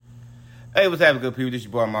Hey, what's happening, good people? This is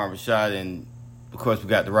your boy, Armond Rashad, and of course, we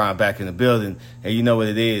got Derron back in the building. And you know what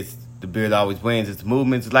it is. The beard always wins. It's the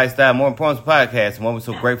movement, it's the lifestyle, more important, it's the podcast. And one we're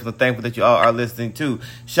so grateful and thankful that you all are listening to.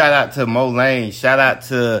 Shout out to Mo Lane. Shout out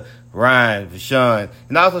to Ryan, Vashawn.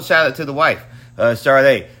 And also shout out to the wife,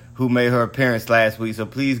 Sade, who made her appearance last week. So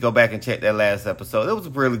please go back and check that last episode. It was a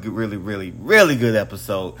really good, really good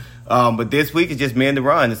episode. But this week is just me and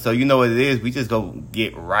Derron. And so you know what it is. We just go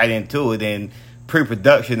get right into it. And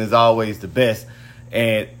pre-production is always the best.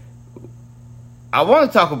 And I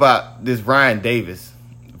want to talk about this Ryan Davis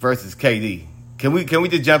versus KD. Can we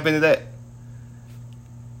just jump into that?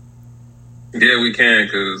 Yeah, we can,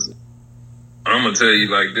 because I'm going to tell you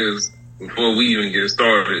like this before we even get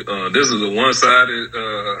started. This is a one-sided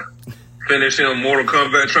finish in Mortal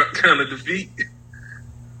Kombat kind of defeat.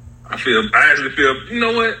 I actually feel, you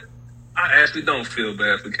know what? I actually don't feel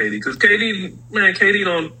bad for KD, because KD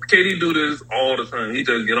do this all the time. He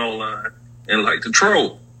just get online and like to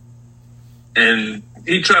troll, and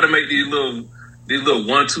he try to make these little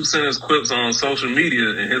 1-2 sentence quips on social media,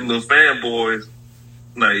 and his little fanboys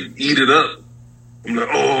like eat it up. I'm like,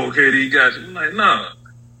 oh, KD got you. I'm like, nah.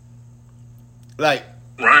 Like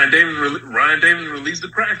Ryan Davis released the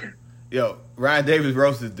Kraken. Yo, Ryan Davis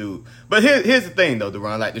roasted dude. But here's the thing though,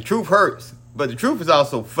 Derron. Like, the truth hurts, but the truth is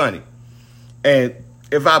also funny. And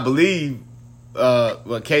if I believe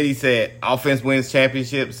what Katie said, offense wins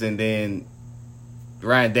championships, and then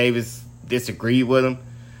Ryan Davis disagreed with him,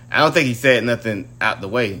 I don't think he said nothing out the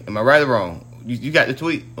way. Am I right or wrong? You got the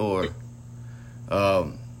tweet? Or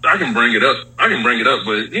I can bring it up.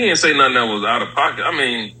 But he didn't say nothing that was out of pocket. I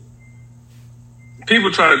mean,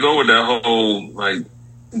 people try to go with that whole like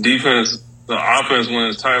defense, the offense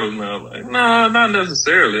wins titles now. Like, nah, not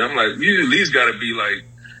necessarily. I'm like, you at least got to be like.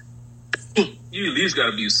 You at least got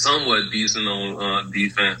to be somewhat decent on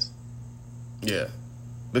defense. Yeah.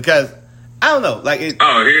 Because, I don't know. Like here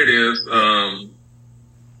it is.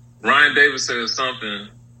 Ryan Davis says something,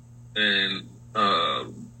 and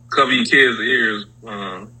cover your kids' ears.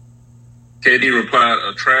 KD replied,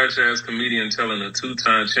 a trash-ass comedian telling a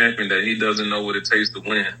 2-time champion that he doesn't know what it takes to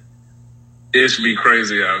win. It should be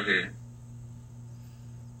crazy out here.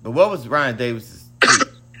 But what was Ryan Davis's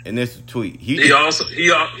in this tweet? He also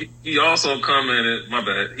commented. My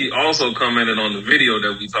bad. He also commented on the video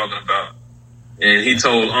that we talking about, and he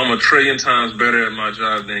told, "I'm 1,000,000,000 times better at my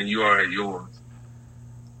job than you are at yours."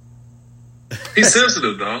 He's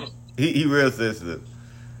sensitive, dog. He real sensitive.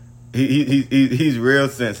 He's real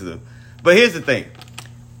sensitive. But here's the thing: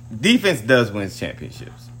 defense does win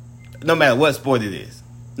championships, no matter what sport it is.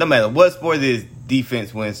 No matter what sport it is,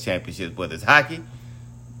 defense wins championships. Whether it's hockey,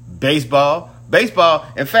 baseball.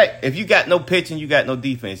 In fact, if you got no pitching, you got no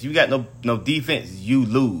defense. You got no defense, you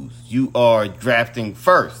lose. You are drafting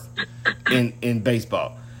first in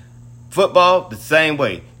baseball. Football, the same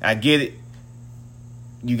way. I get it.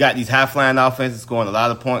 You got these high-flying offenses scoring a lot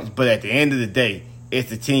of points, but at the end of the day, it's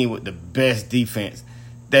the team with the best defense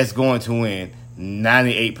that's going to win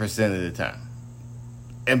 98% of the time.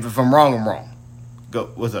 And if I'm wrong, I'm wrong.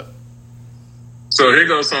 Go. What's up? So here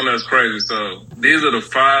goes something that's crazy. So these are the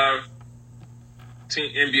 5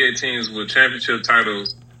 NBA teams with championship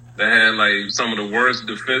titles that had like some of the worst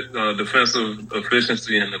defensive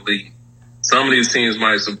efficiency in the league. Some of these teams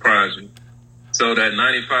might surprise you. So that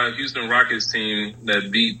 95 Houston Rockets team that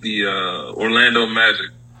beat the Orlando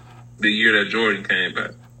Magic the year that Jordan came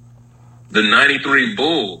back. The 93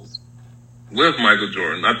 Bulls with Michael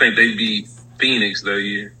Jordan. I think they beat Phoenix that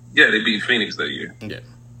year. Yeah, they beat Phoenix that year. Yeah.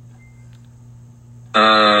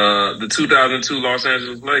 The 2002 Los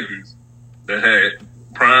Angeles Lakers that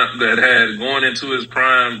had going into his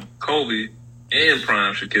prime Kobe and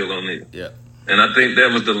prime Shaquille O'Neal. Yeah. And I think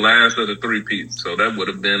that was the last of the three-peats. So that would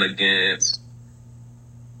have been against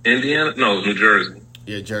Indiana? No, New Jersey.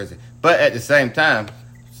 Yeah, Jersey. But at the same time,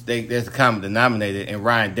 there's a common denominator, and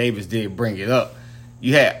Ryan Davis did bring it up.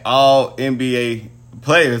 You had all NBA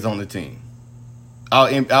players on the team. All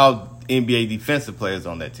NBA defensive players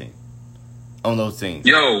on that team. On those teams.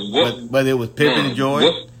 Yo, what? But it was Pippen and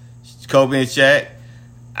Jordan, Kobe and Shaq.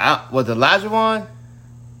 Was Olajuwon?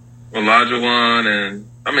 Olajuwon, and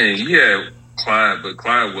I mean, he had Clyde, but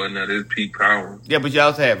Clyde wasn't at his peak power. Yeah, but you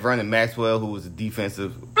also had Vernon Maxwell, who was a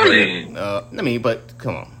defensive player. But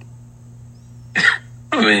come on.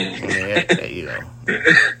 Yeah, you know.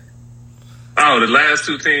 The last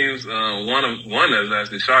two teams, one that's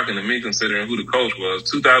actually shocking to me considering who the coach was.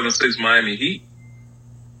 2006 Miami Heat,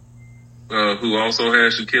 who also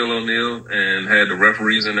had Shaquille O'Neal and had the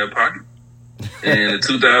referees in their pocket. And the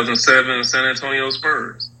 2007 San Antonio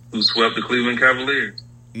Spurs, who swept the Cleveland Cavaliers.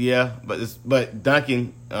 Yeah, but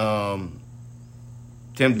Duncan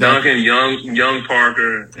Tim Duncan, young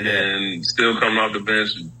Parker, and still coming off the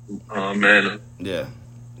bench, Mana. Yeah.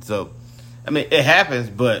 So, I mean, it happens,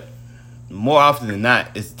 but more often than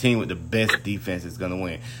not, it's the team with the best defense that's going to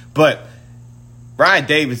win. But Ryan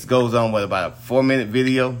Davis goes on, about a 4-minute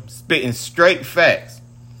video, spitting straight facts.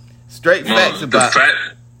 Straight facts about...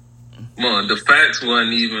 The facts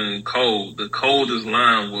wasn't even cold. The coldest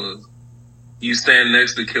line was, you stand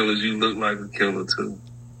next to killers, you look like a killer too.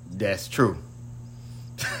 That's true.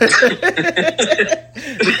 dude,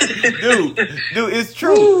 it's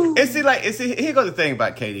true. And see, here goes the thing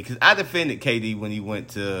about KD, because I defended KD when he went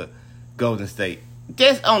to Golden State,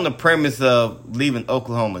 just on the premise of leaving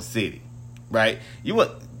Oklahoma City, right?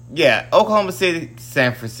 Oklahoma City,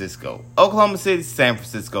 San Francisco. Oklahoma City, San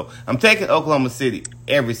Francisco. I'm taking Oklahoma City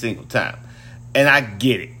every single time, and I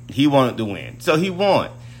get it. He wanted to win, so he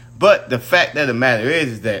won. But the fact of the matter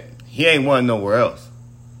is that he ain't won nowhere else.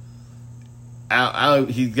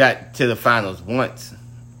 He got to the finals once,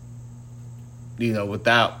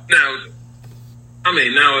 without. Now,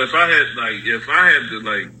 if I had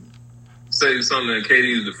to say something in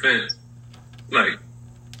KD's defense,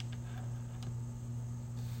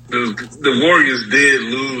 the Warriors did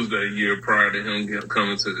lose that year prior to him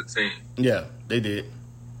coming to the team. Yeah, they did.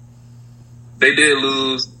 They did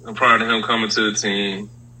lose prior to him coming to the team.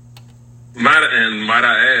 Might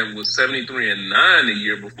I add, was 73-9 the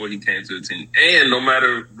year before he came to the team. And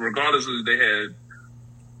regardless of if they had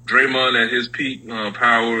Draymond at his peak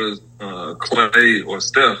powers, Clay or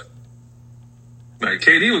Steph,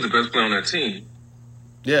 KD was the best player on that team.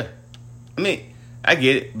 Yeah, I mean, I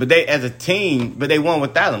get it, but they as a team, they won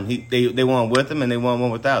without him. They won with him, and they won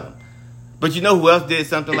one without him. But you know who else did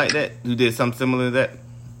something like that? Who did something similar to that?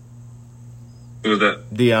 Who was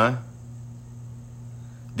that?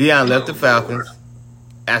 Deion left the Falcons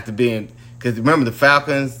after being, because remember the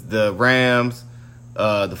Falcons, the Rams,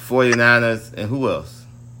 the 49ers, and who else?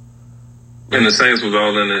 And the Saints was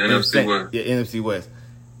all in the NFC West. Yeah, NFC West.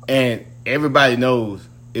 And everybody knows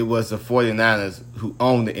it was the 49ers who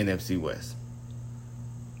owned the NFC West.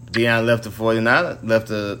 Deion left the 49ers, left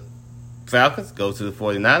the Falcons, goes to the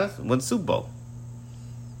 49ers, won the Super Bowl.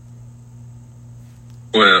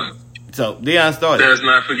 Well, so Deion started. Let's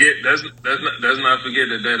not forget that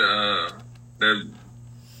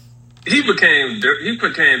he became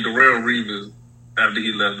Darrelle Reeves after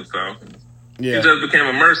he left the Falcons. Yeah. He just became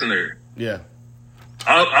a mercenary. Yeah.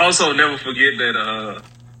 Also, never forget that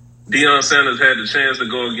Deion Sanders had the chance to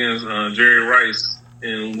go against Jerry Rice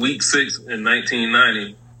in Week 6 in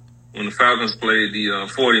 1990 when the Falcons played the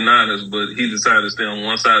 49ers, but he decided to stay on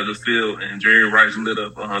one side of the field, and Jerry Rice lit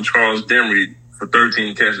up Charles Demry for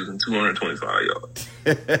 13 catches and 225 yards.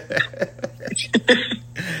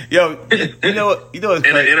 Yo, you know what's and the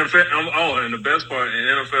NFL. And the best part, an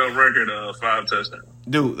NFL record 5 touchdowns.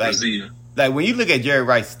 Dude, like when you look at Jerry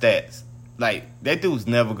Rice's stats, that dude's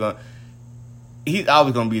never gonna. He's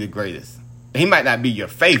always gonna be the greatest. He might not be your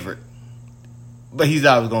favorite, but he's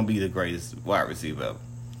always gonna be the greatest wide receiver ever.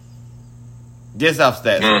 Just off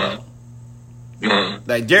stats,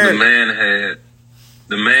 Jerry.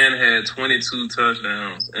 The man had 22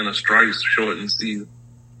 touchdowns in a strike-shortened season.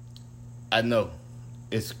 I know.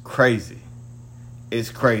 It's crazy.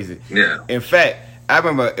 Yeah. In fact, I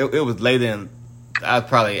remember it was later in. I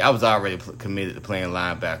was already committed to playing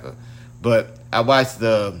linebacker, but I watched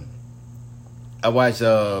a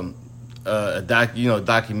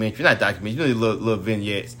documentary, not documentary, little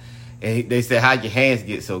vignettes, and they said, "How'd your hands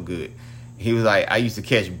get so good?" He was like, "I used to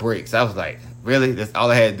catch bricks." I was like, "Really? That's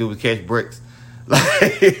all I had to do was catch bricks."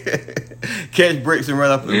 Catch bricks and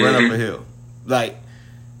run up a hill.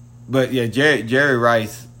 But yeah, Jerry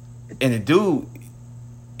Rice, and the dude,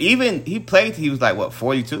 even he played till he was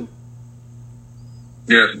 42?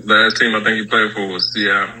 Yeah, last team I think he played for was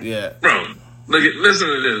Seattle. Yeah. Bro, listen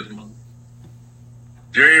to this, man.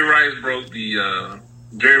 Jerry Rice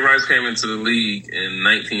came into the league in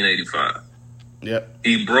 1985. Yep.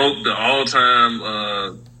 He broke the all-time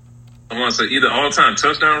I want to say either all-time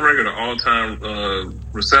touchdown record or all-time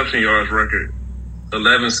reception yards record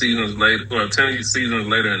 10 seasons later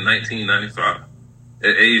in 1995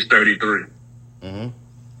 at age 33. Mm-hmm.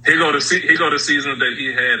 Here go the seasons that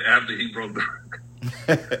he had after he broke the record.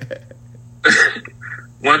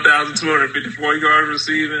 1,254 yards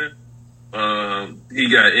receiving. He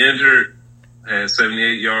got injured, had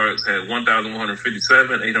 78 yards, had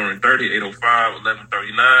 1,157, 830, 805,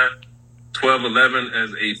 1139. 12-11 as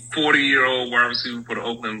a 40-year-old wide receiver for the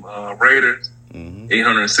Oakland Raiders,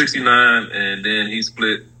 869, and then he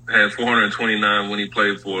had 429 when he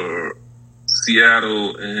played for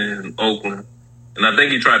Seattle and Oakland. And I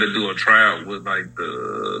think he tried to do a tryout with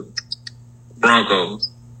the Broncos.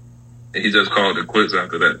 And he just called it quits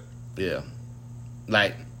after that. Yeah.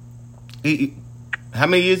 Like, how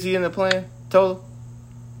many years he ended up playing total?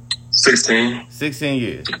 16. 16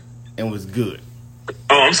 years. And was good.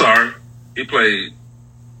 Oh, I'm sorry. He played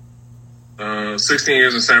 16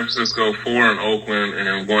 years in San Francisco, 4 in Oakland,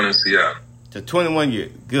 and 1 in Seattle. So 21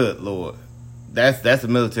 years. Good Lord. That's a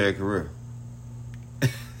military career.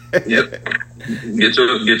 Yep. Get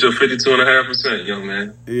your 52.5%, young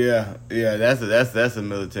man. Yeah. That's a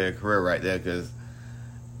military career right there. Because,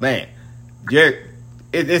 man, Jerry,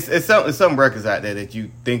 it's some records out there that you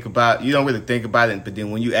think about. You don't really think about it, but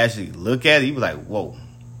then when you actually look at it, you be like, whoa,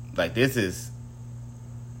 like this is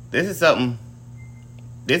something.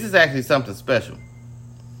 This is actually something special.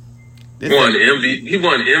 He won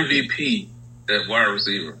MVP at wide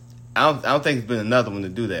receiver. I don't think there's been another one to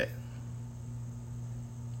do that.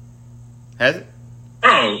 Has it?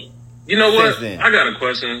 Oh, you know what? Then. I got a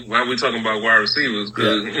question while we're talking about wide receivers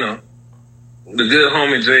because, you know, the good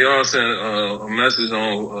homie JR sent a message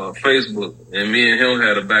on Facebook and me and him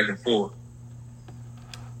had a back and forth.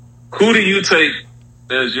 Who do you take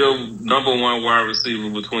as your number one wide receiver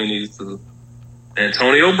between these two?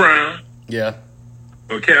 Antonio Brown? Yeah.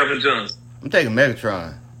 Or Calvin Johnson? I'm taking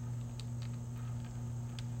Megatron.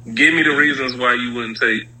 Give me the reasons why you wouldn't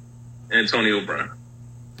take Antonio Brown.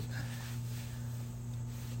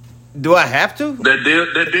 Do I have to?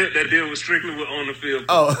 That deal was strictly with on the field.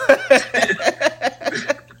 Oh.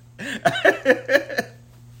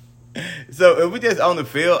 So if we just on the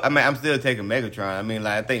field, I mean, I'm still taking Megatron. I mean,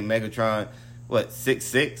 like I think Megatron,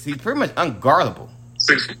 6'6"? He's pretty much unguardable.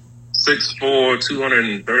 6'4",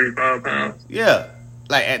 235 pounds. Yeah,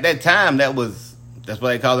 like at that time, that's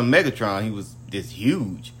why they called him Megatron. He was this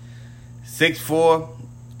huge, 6'4",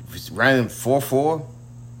 running 4'4".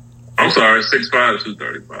 I'm sorry, 6'5",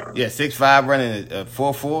 235. Yeah, 6'5", running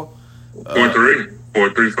 4'4". 4'3",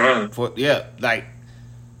 4'3", 5. Yeah, like,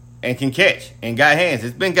 and can catch and got hands.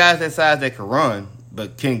 It's been guys that size that can run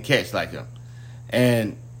but can catch like him.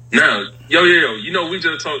 And now, yo, you know, we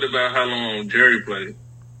just talked about how long Jerry played.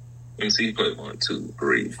 Let me see, he played 1, 2,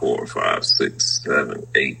 3, 4, 5, 6, 7,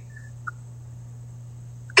 8.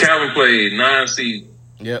 Calvin played 9 seasons.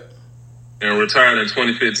 Yep. And retired in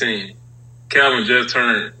 2015. Calvin just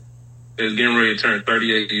is getting ready to turn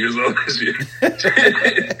 38 years old this year.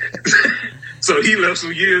 So he left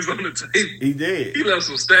some years on the table. He did. He left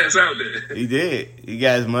some stats out there. He did. He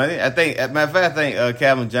got his money. I think, matter of fact, I think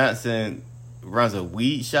Calvin Johnson runs a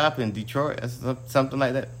weed shop in Detroit, something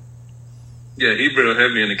like that. Yeah, he real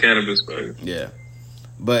heavy in the cannabis space. Yeah,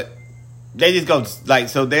 but they just go like,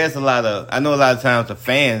 so. There's a lot of, I know a lot of times the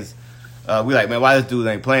fans, we like, man, why this dude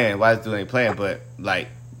ain't playing? Why this dude ain't playing? But like,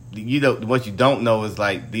 you know, what you don't know is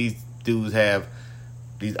like these dudes have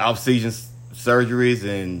these off-season surgeries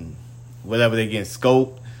and whatever, they getting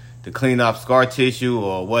scoped to clean off scar tissue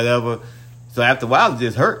or whatever. So after a while, it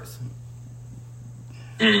just hurts.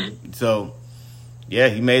 Mm. So yeah,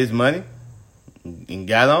 he made his money and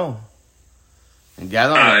got on. All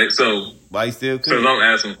right, so why he still could? Since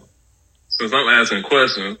I'm asking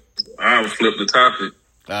questions, I'll flip the topic.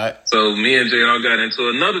 All right. So me and JR got into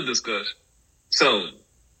another discussion. So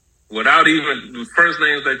without even the first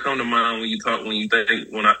names that come to mind when you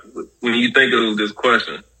think of this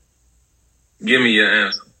question, give me your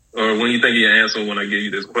answer. Or when you think of your answer when I give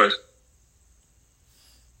you this question.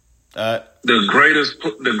 The greatest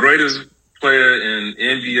player in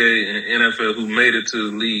NBA and NFL who made it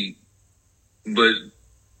to the league, but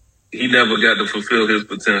he never got to fulfill his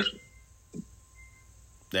potential.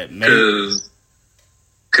 Because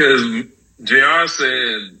JR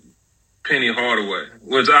said Penny Hardaway,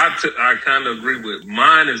 which I kind of agree with.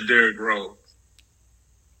 Mine is Derrick Rose.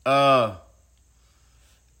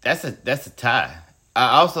 That's a tie.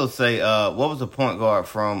 I also say, what was the point guard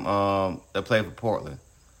from that played for Portland?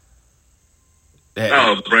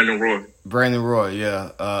 Brandon Roy. Brandon Roy,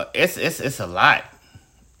 yeah. It's a lot.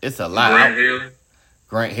 It's a lot.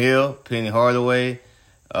 Grant Hill, Penny Hardaway,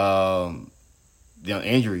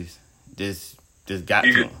 injuries just got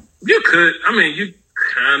to him. You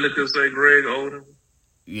kind of could say Greg Oden.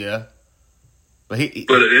 Yeah. But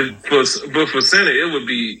for center, it would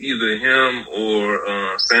be either him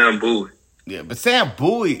or Sam Bowie. Yeah, but Sam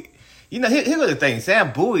Bowie, here's the thing.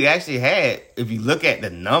 Sam Bowie actually had, if you look at the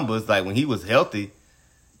numbers, like when he was healthy,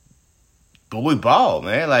 Bowie balled,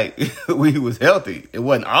 man. Like when he was healthy, it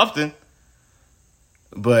wasn't often,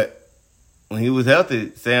 but when he was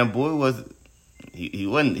healthy, Sam Bowie he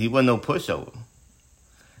wasn't no pushover.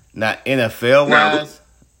 Not NFL wise.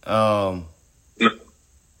 No.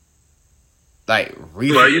 Like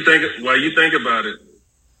recent. While you think about it,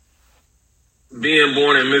 being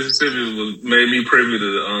born in Mississippi made me privy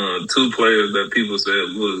to two players that people said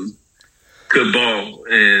could ball.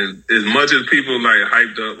 And as much as people like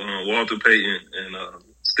hyped up Walter Payton and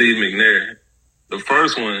Steve McNair, the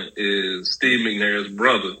first one is Steve McNair's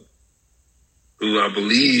brother, who I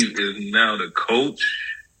believe is now the coach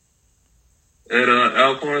at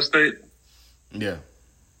Alcorn State. Yeah.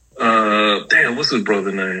 Damn, what's his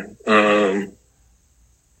brother's name?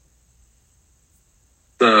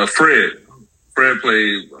 Fred. Fred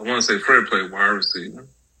played wide receiver.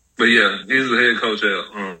 But yeah, he's the head coach at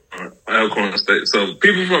Alcorn State. So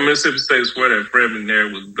people from Mississippi State swear that Fred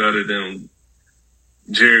McNair was better than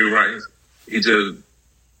Jerry Rice. He just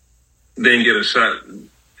didn't get a shot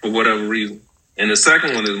for whatever reason. And the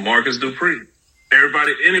second one is Marcus Dupree.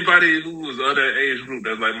 Anybody who was of that age group,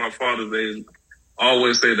 that's like my father's age,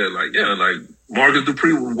 always say that, like, yeah, like Marcus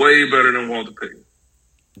Dupree was way better than Walter Payton.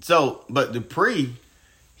 So, but Dupree,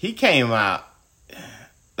 he came out,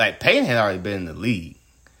 like Payton had already been in the league.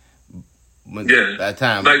 Yeah. That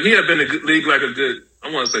time. Like he had been in the league like a good,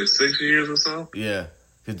 I want to say 6 years or so. Yeah.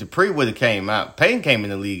 Because Dupree would have came out. Payton came in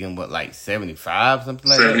the league in, what, like 75, something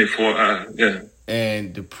like 74, that? 74, yeah.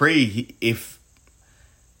 And Dupree,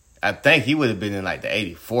 I think he would have been in like the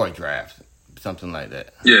 84 draft, something like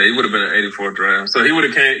that. Yeah, he would have been an 84 draft. So he would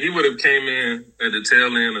have came in at the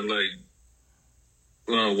tail end of like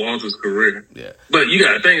Walter's career. Yeah. But you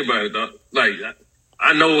got to think about it, though. Like,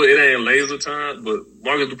 I know it ain't laser time, but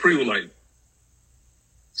Marcus Dupree was like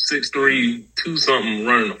 6'3", 2-something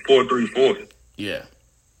running a 4.3 40. Yeah.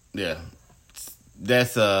 Yeah.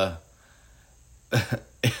 That's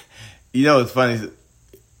you know what's funny?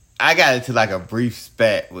 I got into like a brief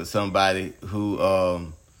spat with somebody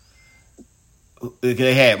who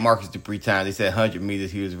they had Marcus Dupree time. They said 100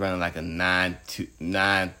 meters he was running like a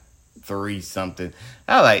 9.3 something.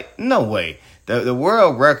 I was like, no way. The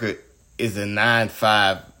world record is a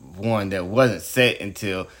 9.51 that wasn't set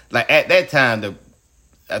until like at that time.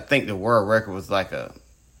 I think the world record was like in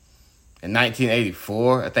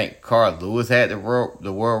 1984. I think Carl Lewis had the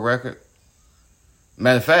world record.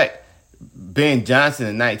 Matter of fact, Ben Johnson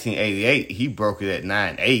in 1988, he broke it at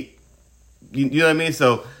 9.8. You know what I mean?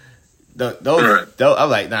 So those I'm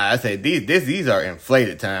like, nah. I say these are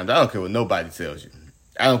inflated times. I don't care what nobody tells you.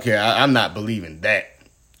 I don't care. I'm not believing that.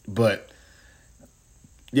 But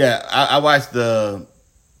yeah, I watched the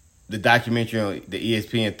documentary on the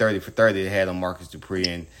ESPN 30 for 30 they had on Marcus Dupree,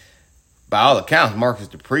 and by all accounts, Marcus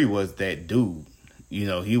Dupree was that dude. You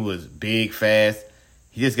know, he was big, fast.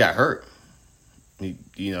 He just got hurt.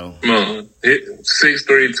 You know. 6'3",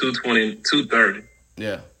 220, 230.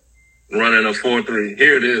 Yeah. Running a 4.3.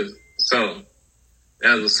 Here it is. So,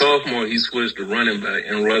 as a sophomore, he switched to running back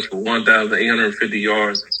and rushed for 1,850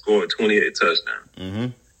 yards and scored 28 touchdowns.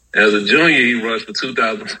 Mm-hmm. As a junior, he rushed for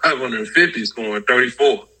 2,550, scoring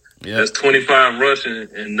 34. Yeah. That's 25 rushing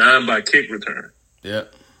and 9 by kick return. Yeah.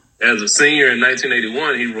 As a senior in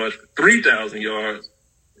 1981, he rushed for 3,000 yards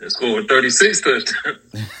and scored 36 touchdowns.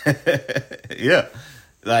 Yeah.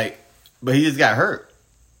 Like, but he just got hurt.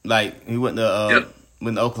 Like, he went to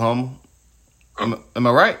Oklahoma. Am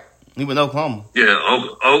I right? He went to Oklahoma. Yeah,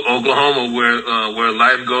 Oklahoma, where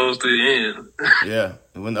life goes to the end. Yeah,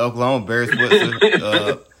 he went to Oklahoma. Barry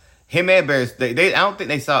Switzer, him and Barry, they I don't think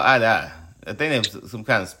they saw eye to eye. I think they was some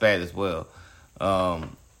kind of spat as well.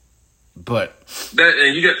 But that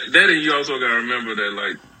and you also got to remember that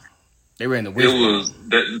like they ran the it was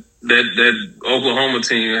that Oklahoma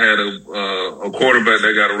team had a quarterback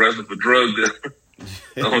that got arrested for drug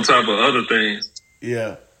dealing on top of other things.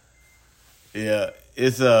 Yeah,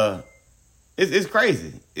 it's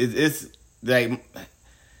crazy. It's like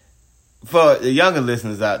for the younger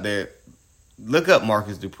listeners out there, look up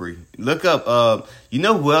Marcus Dupree. Look up. You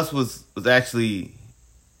know who else was actually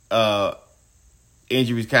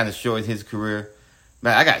injuries kind of shortened his career?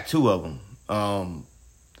 Man, I got two of them.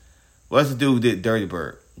 What's the dude who did Dirty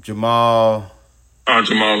Bird? Jamal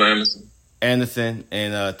Anderson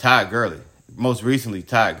and Todd Gurley. Most recently,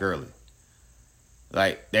 Todd Gurley.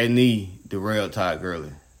 Like, that knee derailed Todd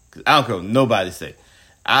Gurley. 'Cause I don't care what nobody say.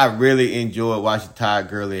 I really enjoyed watching Todd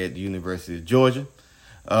Gurley at the University of Georgia.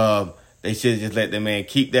 They should have just let that man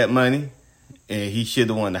keep that money. And he should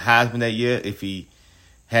have won the Heisman that year if he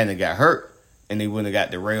hadn't got hurt. And they wouldn't have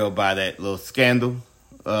got derailed by that little scandal.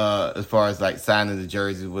 As far as like signing the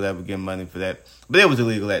jerseys, whatever, getting money for that. But it was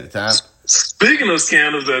illegal at the time. Speaking of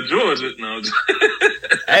scandals at Georgia, no.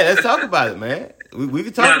 Hey, let's talk about it, man. We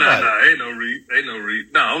can talk about it. No, ain't no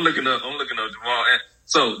read. No, I'm looking up Jamal.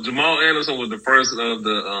 So Jamal Anderson was the first of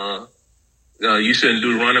the you shouldn't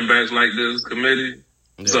do running backs like this committee.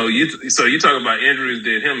 Yeah. So you talk about injuries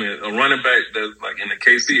that him and a running back that's like in the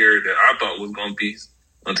KC area that I thought was gonna be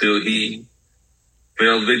until he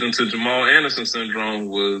fell victim to Jamal Anderson syndrome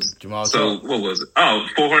was what was it? Oh,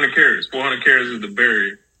 400 carries. 400 carries is the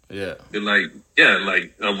barrier. Yeah. Like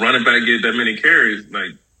a running back get that many carries,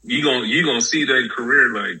 like you gonna see that career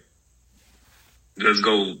like just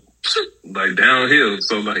go like downhill.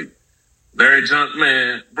 So like Larry Johnson,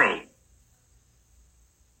 man, bro.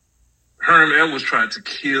 Herm Edwards tried to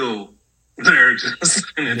kill Larry Johnson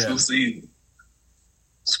in 2 seasons.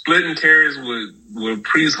 Splitting carries with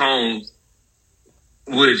Priest Holmes,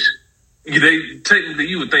 which they technically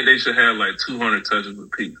you would think they should have like 200 touches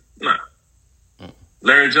with Priest. Nah.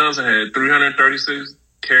 Larry Johnson had 336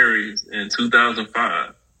 carries in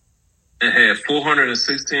 2005 and had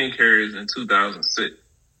 416 carries in 2006.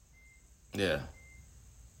 Yeah.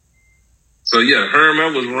 So yeah, Herm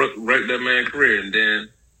Edwards wrecked that man's career, and then.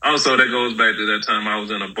 Also, that goes back to that time I was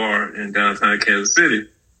in a bar in downtown Kansas City.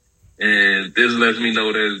 And this lets me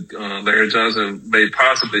know that Larry Johnson may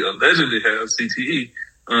possibly, allegedly have CTE.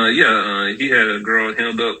 He had a girl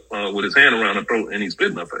hemmed up with his hand around her throat and he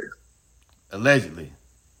spit in her face. Allegedly?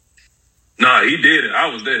 Nah, he did it. I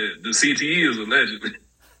was there. The CTE is allegedly.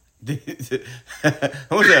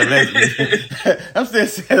 What's that allegedly? I'm still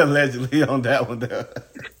saying allegedly on that one, though.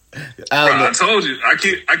 I told you. I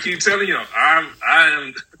keep telling y'all.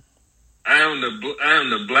 I am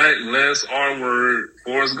the black less R word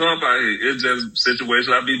Forrest Gump out here. It's just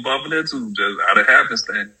situation I be bumping into just out of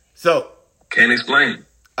happenstance. So can't explain.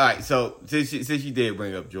 All right. So since you did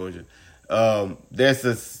bring up Georgia, there's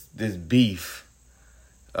this beef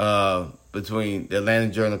between the Atlanta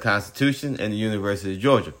Journal-Constitution and the University of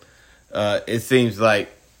Georgia. It seems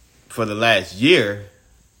like for the last year,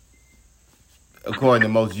 according to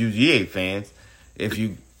most UGA fans, if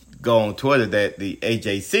you go on Twitter, that the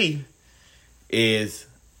AJC is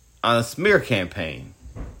on a smear campaign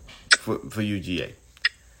for UGA.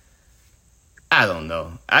 I don't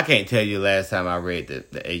know. I can't tell you the last time I read the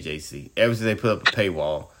AJC. Ever since they put up a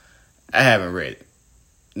paywall, I haven't read it.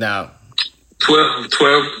 Now,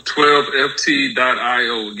 12ft.io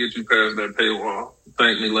will get you past that paywall.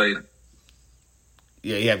 Thank me later.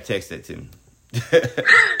 Yeah, you have to text that to me.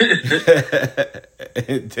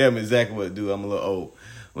 Tell me exactly what to do. I'm a little old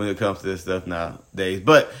when it comes to this stuff nowadays.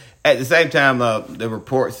 But at the same time, the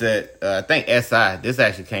report said, I think SI, this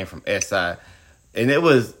actually came from SI. And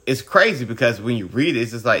it's crazy because when you read it,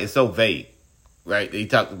 it's just like, it's so vague, right? They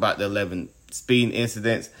talked about the 11 speeding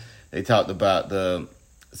incidents. They talked about the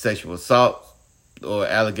sexual assault or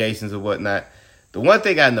allegations or whatnot. The one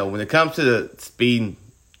thing I know, when it comes to the speeding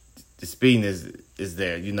is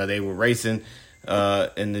there. You know, they were racing,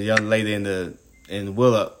 and the young lady in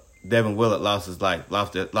Willard, Devin Willard, lost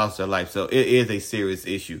their life. So it is a serious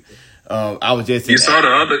issue. I was just you saw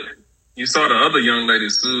the other young lady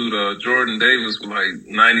sued Jordan Davis for like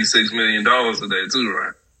 $96 million today too,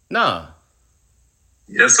 right? Nah.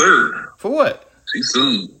 Yes, sir. For what? She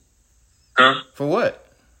sued. Huh? For what?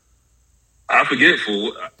 I forget for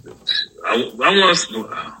what.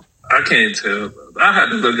 I can't tell. I had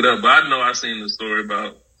to look it up, but I know I seen the story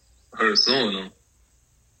about her suing him.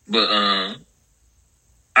 But I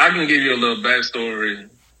can give you a little backstory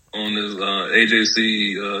on this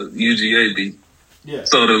AJC UGA beef. Yeah.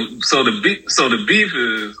 So the beef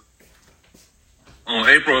is on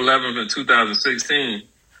April 11th in 2016.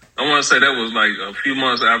 I want to say that was like a few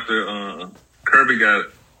months after Kirby got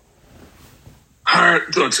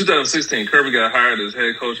hired. So 2016, Kirby got hired as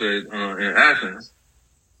head coach in Athens.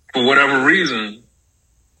 For whatever reason,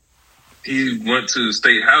 he went to the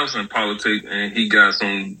state house in politics, and he got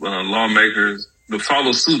some lawmakers to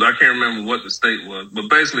follow suit. I can't remember what the state was, but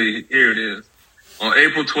basically, here it is. On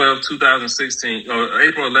April 12, 2016, or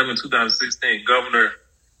April 11, 2016, Governor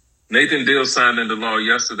Nathan Deal signed into law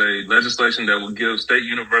yesterday legislation that will give state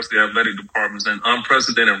university athletic departments an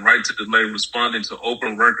unprecedented right to delay responding to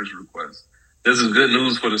open records requests. This is good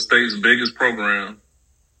news for the state's biggest program.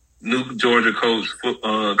 New Georgia coach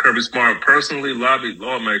Kirby Smart personally lobbied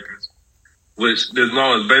lawmakers, which this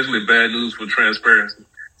law is basically bad news for transparency.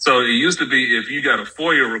 So it used to be if you got a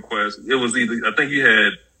FOIA request, it was either, I think you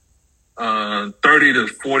had 30 to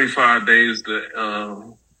 45 days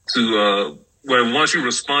well, once you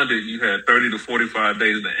responded, you had 30 to 45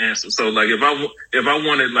 days to answer. So like if I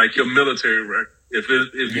wanted like your military record, if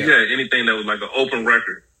you had anything that was like an open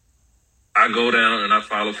record, I go down and I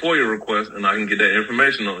file a FOIA request and I can get that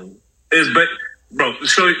information on you. Bro, to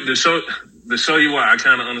show you why I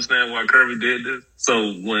kind of understand why Kirby did this.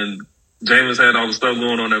 So when Jameis had all the stuff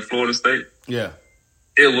going on at Florida State,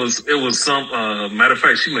 it was some matter of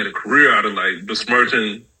fact, she made a career out of like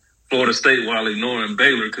besmirching Florida State while ignoring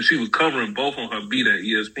Baylor because she was covering both on her beat at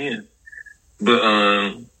ESPN. But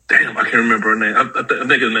damn, I can't remember her name. I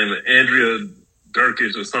think her name is Andrea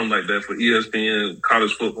Durkich or something like that for ESPN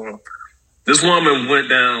college football. This woman went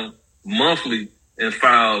down monthly and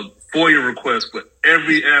filed FOIA requests for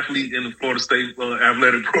every athlete in the Florida State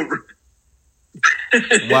athletic program.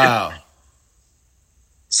 Wow.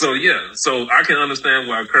 So I can understand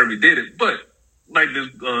why Kirby did it, but like this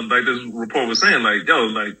report was saying,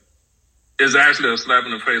 it's actually a slap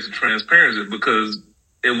in the face of transparency because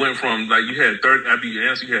it went from you had 30 after you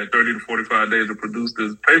answered, you had 30 to 45 days to produce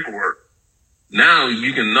this paperwork. Now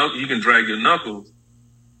you can drag your knuckles,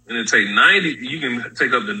 and it take 90. You can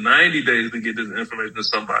take up to 90 days to get this information to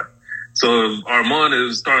somebody. So if Armond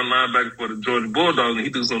is starting linebacker for the Georgia Bulldogs, and he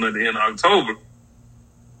do something at the end of October,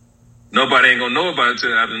 nobody ain't gonna know about it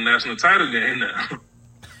until after the national title game now.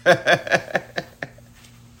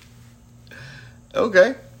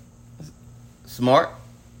 Okay. Smart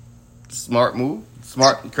move.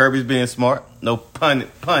 Smart. Kirby's being smart. No pun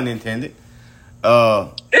intended.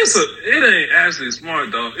 It ain't actually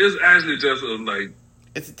smart though. It's actually just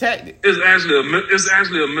it's a tactic. It's actually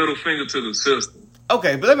a middle finger to the system.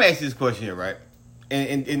 Okay, but let me ask you this question here, right?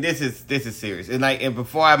 And this is serious. And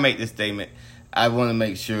before I make this statement, I want to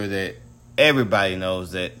make sure that everybody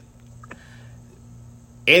knows that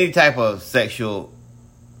any type of sexual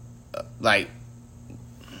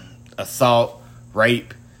assault,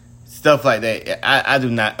 rape, stuff like that, I do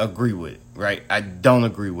not agree with it, right? I don't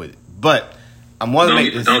agree with it. But I want to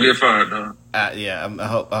make this. Don't get fired, though.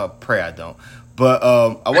 I pray I don't. But I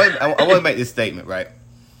want to make this statement, right?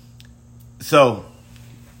 So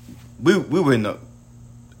we were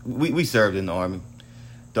we served in the Army.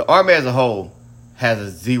 The Army as a whole has a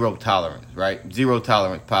zero tolerance, right? Zero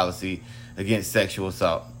tolerance policy against sexual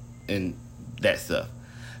assault and that stuff.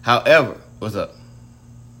 However, what's up?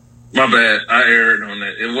 My bad. I erred on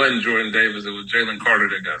that. It wasn't Jordan Davis. It was Jalen Carter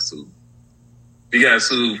that got sued. He got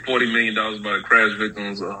sued $40 million by the crash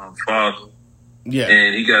victim's father. Yeah.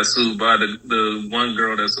 And he got sued by the one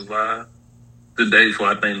girl that survived the day for,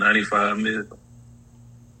 I think, $95 million.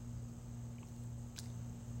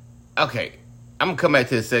 Okay. I'm going to come back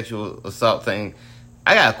to the sexual assault thing.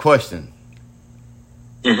 I got a question.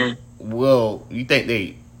 Mm-hmm. Well, you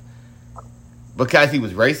think because he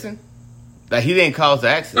was racing? He didn't cause the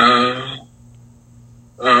accident?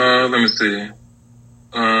 Let me see.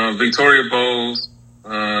 Victoria Bowles,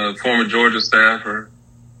 former Georgia staffer.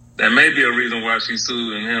 That may be a reason why she's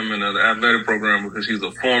suing him in the athletic program because she's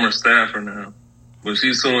a former staffer now. But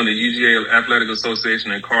she's suing the UGA Athletic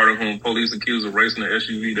Association and Carter, whom police accuse of racing an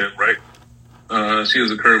SUV that right. She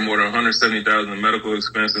has incurred more than $170,000 in medical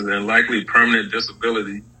expenses and likely permanent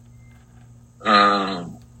disability.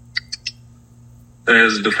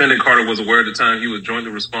 As defendant Carter was aware at the time, he was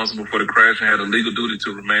jointly responsible for the crash and had a legal duty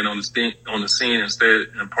to remain on the scene instead,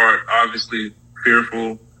 in part, obviously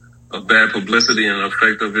fearful of bad publicity and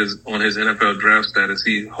effect of his NFL draft status.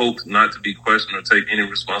 He hoped not to be questioned or take any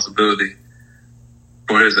responsibility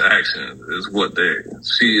for his actions, is what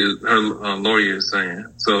her lawyer is saying.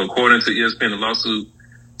 So according to ESPN, the lawsuit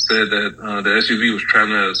said that the SUV was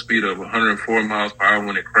traveling at a speed of 104 miles per hour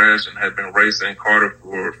when it crashed and had been racing Carter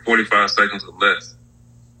for 45 seconds or less.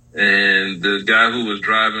 And the guy who was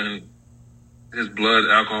driving, his blood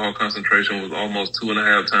alcohol concentration was almost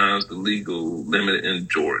 2.5 times the legal limit in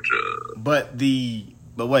Georgia. But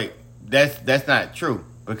wait, that's not true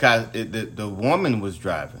because the woman was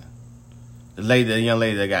driving. The young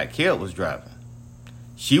lady that got killed was driving.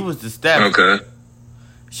 She was the staffer. Okay.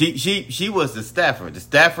 She was the staffer. The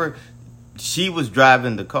staffer, she was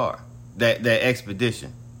driving the car. That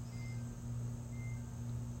expedition.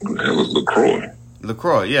 That was LaCroix.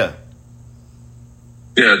 LaCroix, yeah.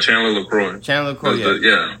 Yeah, Chandler LaCroix.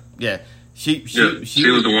 Yeah. Yeah. She was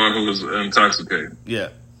the one who was intoxicated. Yeah.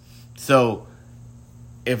 So,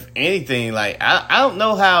 if anything, I don't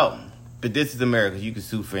know how, but this is America. You can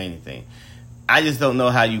sue for anything. I just don't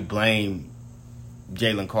know how you blame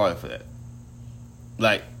Jalen Carter for that.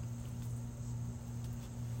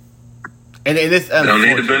 And it's don't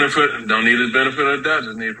need the benefit of the doubt.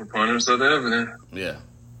 Just need preponderance of the evidence. Yeah.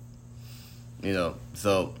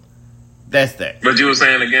 So that's that. But you were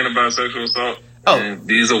saying again about sexual assault. Oh, and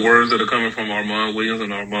these are words that are coming from Armond Williams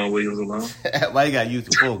and Armond Williams alone. Why you got to use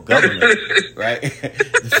the full government, right?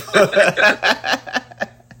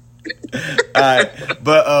 All right,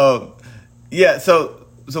 but yeah. So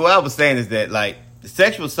what I was saying is that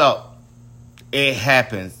sexual assault, it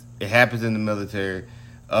happens. It happens in the military.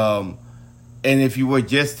 And if you were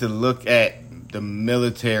just to look at the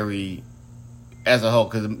military as a whole,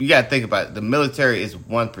 because you got to think about it, the military is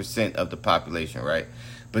 1% of the population, right?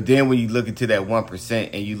 But then when you look into that 1%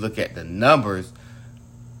 and you look at the numbers,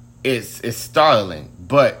 it's startling.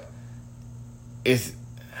 But it's,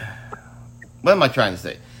 what am I trying to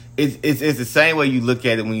say? It's the same way you look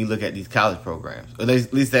at it when you look at these college programs. Or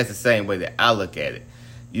at least that's the same way that I look at it.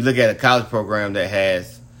 You look at a college program that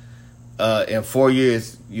has, in 4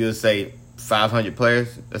 years, you'll say 500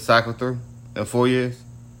 players that cycle through in 4 years.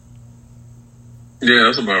 Yeah,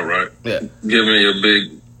 that's about right. Yeah, given your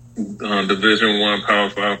big Division I Power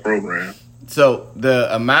 5 program. So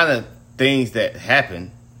the amount of things that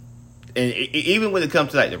happen, and even when it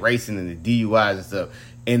comes to like the racing and the DUIs and stuff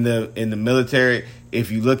in the military,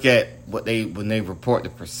 if you look at when they report the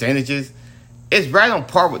percentages, it's right on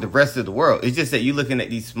par with the rest of the world. It's just that you're looking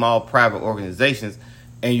at these small private organizations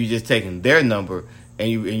and you're just taking their number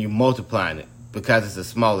and you multiplying it because it's a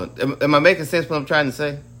smaller. Am I making sense what I'm trying to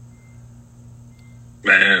say?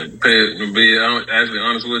 Man, to be actually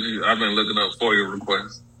honest with you, I've been looking up FOIA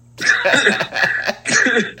requests.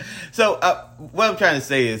 So what I'm trying to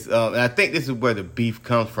say is, and I think this is where the beef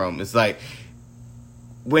comes from. It's like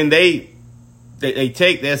when they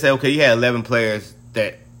say, okay, you had 11 players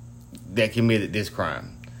that committed this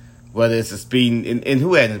crime, whether it's a speeding, and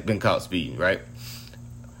who hasn't been caught speeding, right?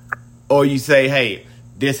 Or you say, hey,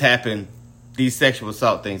 this happened, these sexual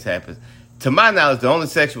assault things happen. To my knowledge, the only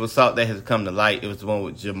sexual assault that has come to light, it was the one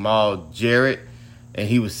with Jamal Jarrett, and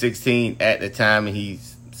he was 16 at the time, and he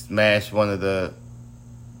smashed one of the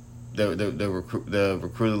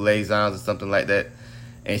recruiter liaisons or something like that,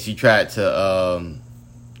 and she tried to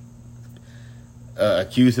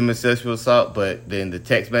accuse him of sexual assault, but then the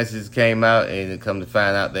text messages came out, and it come to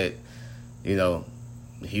find out that, you know,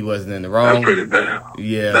 he wasn't in the wrong. That's pretty bad.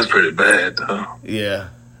 Yeah, that's pretty bad, though. Yeah.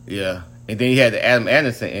 And then he had the Adam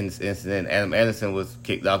Anderson incident. Adam Anderson was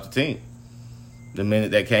kicked off the team the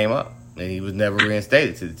minute that came up, and he was never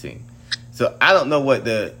reinstated to the team. So I don't know what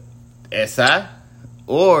the SI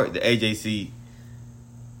or the AJC.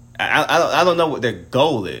 I don't know what their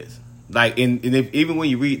goal is. Like, even when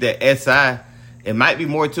you read that SI, it might be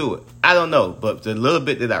more to it. I don't know, but the little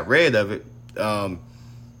bit that I read of it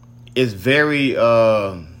is very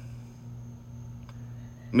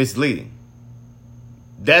misleading.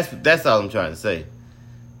 That's all I'm trying to say.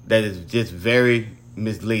 That is just very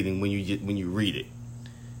misleading when you read it.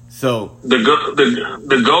 So the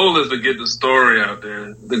goal is to get the story out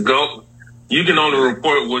there. The goal, you can only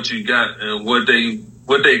report what you got, and what they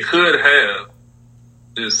could have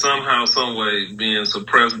is somehow, some way being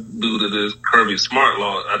suppressed due to this Kirby Smart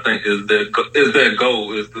law. I think is their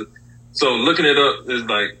goal. So looking it up is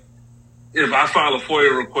like, if I file a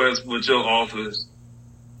FOIA request with your office,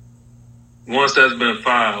 once that's been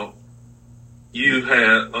filed, you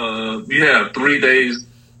have 3 days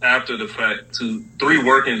after the fact, 3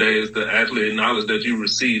 working days to actually acknowledge that you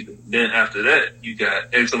received it. Then after that, you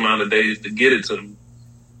got X amount of days to get it to me.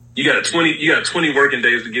 You got 20 working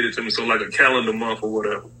days to get it to me. So like a calendar month or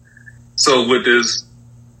whatever. So with this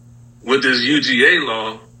UGA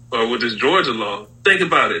law, or with this Georgia law, think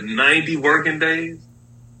about it, 90 working days.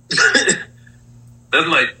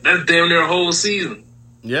 That's damn near a whole season.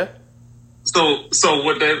 Yeah. So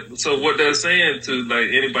what they're saying to like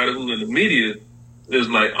anybody who's in the media is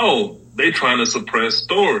like, oh, they trying to suppress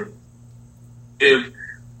story. If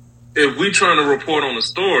we trying to report on a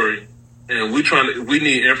story and we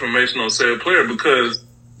need information on said player, because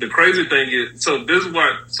the crazy thing is, so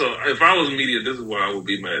if I was media, this is why I would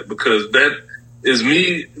be mad, because that is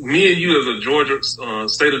me and you as a Georgia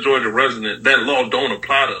state of Georgia resident, that law don't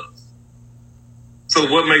apply to us. So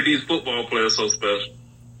what make these football players so special?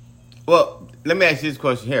 Well, let me ask you this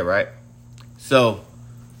question here, right? So,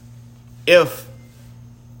 if,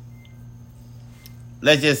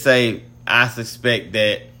 let's just say, I suspect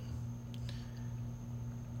that,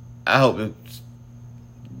 I hope it's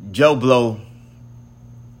Joe Blow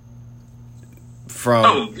from...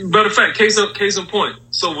 Oh, matter of fact, case in point.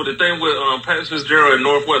 So, with the thing with Pat Fitzgerald at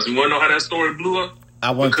Northwestern, you want to know how that story blew up?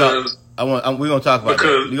 We're gonna talk about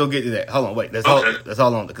that. We're gonna get to that. Hold on, wait. That's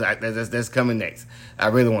all on because that's coming next. I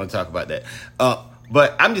really want to talk about that.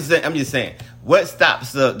 But I'm just saying, what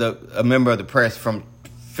stops a member of the press from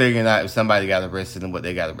figuring out if somebody got arrested and what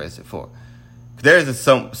they got arrested for? There's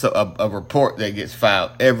a report that gets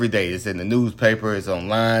filed every day. It's in the newspaper. It's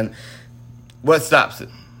online. What stops it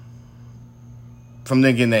from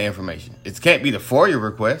them getting that information? It can't be the FOIA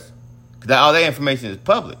request because all that information is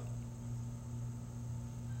public.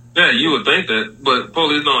 Yeah, you would think that, but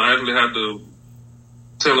police don't actually have to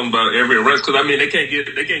tell them about every arrest, because I mean they can't get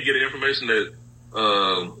the information that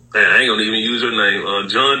I ain't gonna even use your name.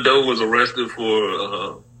 John Doe was arrested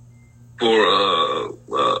for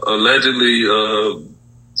allegedly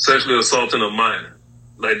sexually assaulting a minor.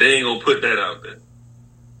 Like, they ain't gonna put that out there.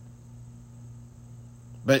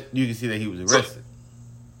 But you can see that he was arrested.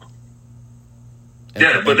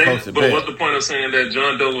 But what's the point of saying that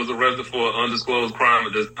John Doe was arrested for an undisclosed crime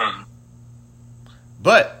at this time?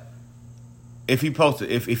 But if he goes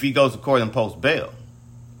to court and posts bail.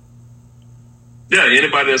 Yeah,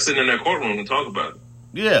 anybody that's sitting in that courtroom can talk about it.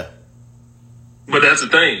 Yeah. But that's the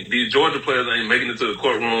thing. These Georgia players ain't making it to the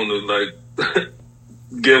courtroom to, like,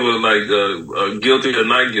 give a guilty or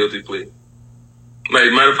not guilty plea.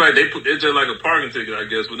 Like, matter of fact, it's just like a parking ticket, I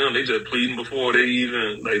guess, with them. They just pleading before they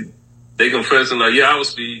even, like, they confessing, like, yeah, I was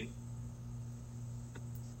speeding.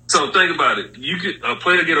 So think about it. A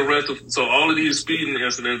player get arrested. So all of these speeding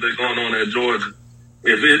incidents that are going on at Georgia,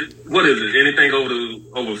 what is it? Anything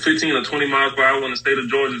over 15 or 20 miles per hour in the state of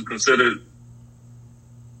Georgia is considered,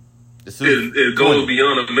 it goes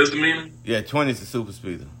beyond a misdemeanor? Yeah, 20 is a super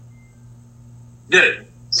speeder. Yeah.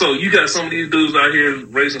 So you got some of these dudes out here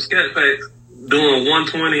racing scat packs doing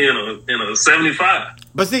 120 in a 75.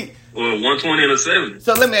 But see, or 120 in a 70.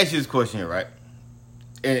 So let me ask you this question here, right?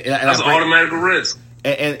 And that's an automatic arrest.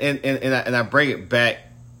 And I bring it back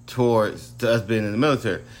to us being in the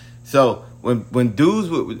military. So when dudes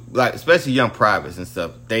with, like, especially young privates and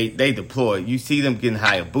stuff, they deploy. You see them getting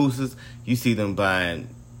higher boosters. You see them buying,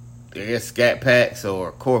 I guess, scat packs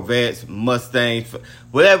or Corvettes, Mustangs,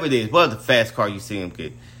 whatever it is, whatever the fast car you see them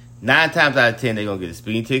get. 9 times out of 10, they're gonna get a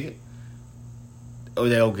speeding ticket, or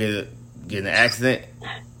they'll get in an accident,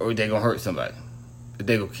 or they're gonna hurt somebody.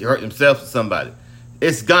 They're gonna hurt themselves or somebody.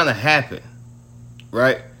 It's gonna happen,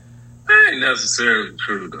 right? That ain't necessarily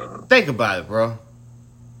true, dog. Think about it, bro.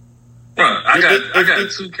 Bro, I got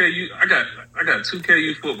two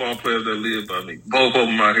KU football players that live by me. Both of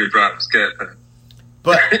them out here driving scat pack.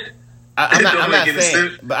 But I'm not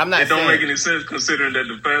saying. It don't make any sense considering that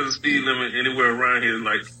the fastest speed limit anywhere around here is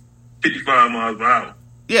like 55 miles per hour.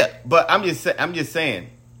 Yeah, but I'm just saying.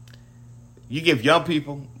 You give young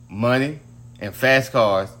people money and fast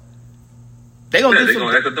cars, they're gonna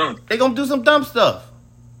do some dumb stuff.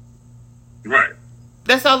 Right.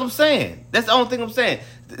 That's all I'm saying. That's the only thing I'm saying.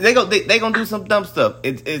 They gonna do some dumb stuff.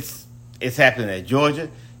 It's happening at Georgia.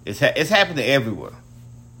 It's happening everywhere.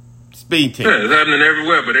 Speed ticket. Yeah, it's happening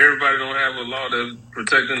everywhere, but everybody don't have a law that's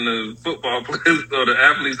protecting the football players or the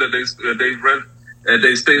athletes that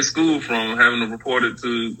they state school from having to report it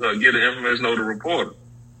to get the information over the reporter.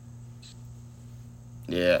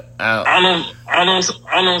 Yeah, all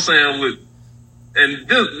I'm saying with, and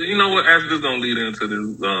this, you know what? After this, gonna lead into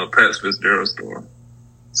this Pat Fitzgerald story.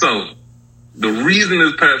 So the reason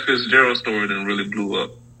this Pat Fitzgerald story didn't really blew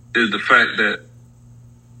up is the fact that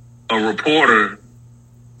a reporter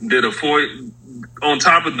did a FOIA, on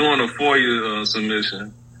top of doing a FOIA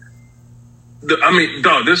submission.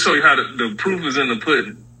 This show you how the proof is in the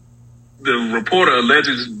pudding. The reporter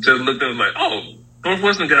allegedly just looked at it like, oh,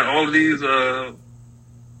 Northwestern got all of these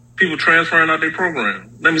people transferring out their program.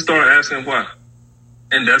 Let me start asking why.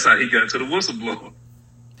 And that's how he got to the whistleblower.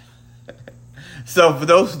 So for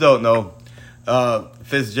those who don't know,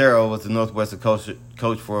 Fitzgerald was the Northwestern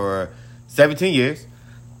coach for 17 years.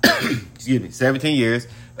 Excuse me, 17 years.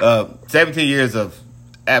 17 years of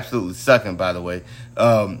absolutely sucking, by the way.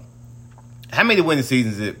 How many winning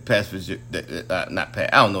seasons did Pat Fitzgerald, not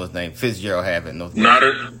Pat, I don't know his name, Fitzgerald have at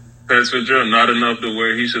Northwestern? Pat Fitzgerald, not enough to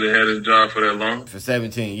where he should have had his job for that long. For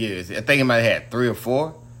 17 years. I think he might have had 3 or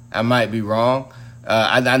 4. I might be wrong.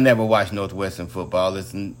 I never watched Northwestern football.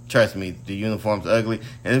 Trust me, the uniform's ugly,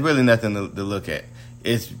 and there's really nothing to look at.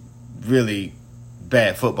 It's really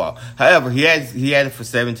bad football. However, he had it for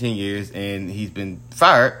 17 years, and he's been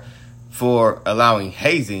fired for allowing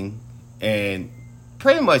hazing and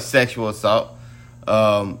pretty much sexual assault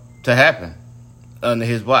to happen under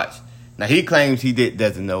his watch. Now, he claims he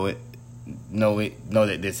doesn't know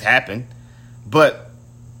that this happened, but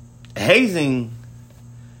hazing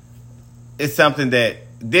is something that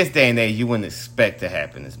this day and age you wouldn't expect to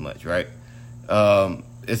happen as much, right?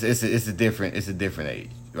 It's a different age,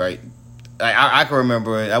 right? I can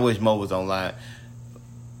remember it. I wish Mo was online.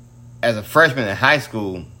 As a freshman in high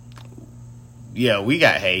school, yeah, we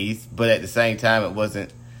got hazed, but at the same time, it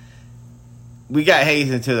wasn't. We got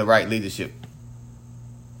hazed until the right leadership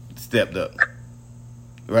stepped up,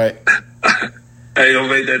 right? Hey, don't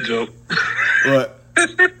make that joke. What?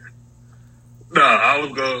 No, I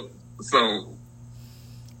was going.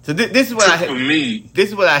 So this is what for me. This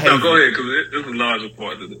is what I hate. No, go ahead, because it's a larger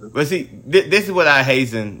part of this. But see, this is what I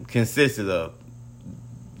hazing consisted of.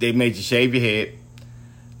 They made you shave your head.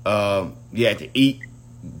 You had to eat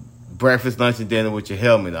breakfast, lunch, and dinner with your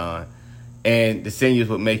helmet on, and the seniors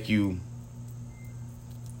would make you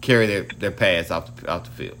carry their pads off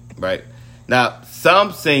the field. Right Now,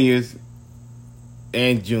 some seniors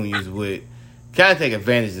and juniors would kind of take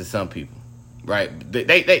advantage of some people, right?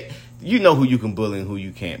 They you know who you can bully and who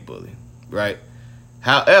you can't bully, right?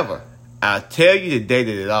 However, I'll tell you the day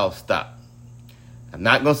that it all stopped. I'm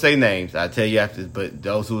not going to say names. I'll tell you after, but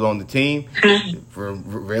those who were on the team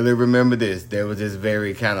really remember this. There was this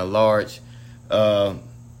very kind of large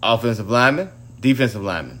defensive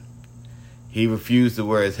lineman. He refused to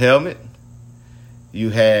wear his helmet. You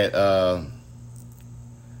had a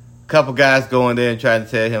couple guys going there and trying to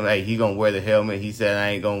tell him, hey, he going to wear the helmet. He said,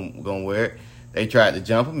 I ain't going to wear it. They tried to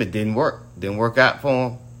jump him. It didn't work. Didn't work out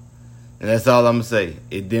for him. And that's all I'm going to say.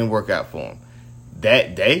 It didn't work out for him.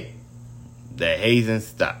 That day, the hazing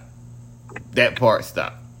stopped. That part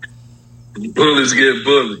stopped. Bullies get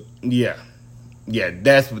bullied. Yeah. Yeah,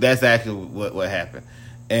 that's actually what happened.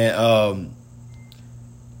 And,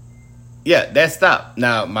 yeah, that stopped.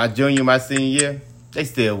 Now, my senior year,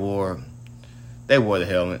 they wore the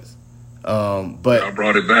helmets. But I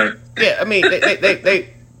brought it back. Yeah, I mean,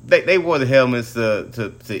 they wore the helmets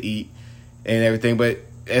to eat and everything. But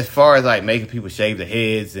as far as like making people shave their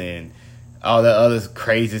heads and all that other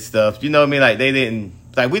crazy stuff, you know what I mean? Like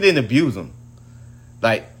we didn't abuse them.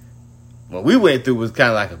 Like what we went through was kind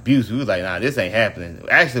of like abuse. We was like, nah, this ain't happening.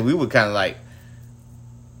 Actually, we were kind of like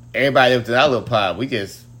everybody up to our little pod. We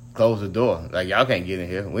just closed the door. Like, y'all can't get in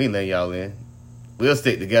here. We ain't letting y'all in. We'll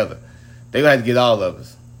stick together. They gonna have to get all of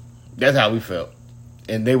us. That's how we felt.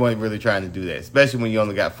 And they weren't really trying to do that, especially when you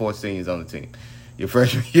only got 4 seniors on the team your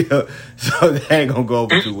freshman year. So that ain't gonna go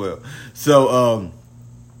over too well. So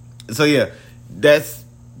yeah, that's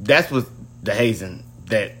what the hazing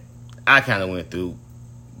that I kind of went through.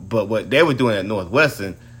 But what they were doing at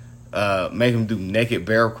Northwestern, making them do naked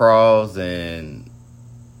barrel crawls and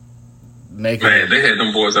making they had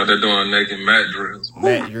them boys out there doing naked mat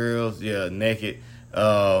drills. Yeah, naked.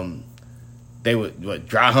 They would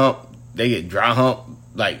dry hump. They get dry hump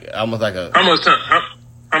like almost like a. How much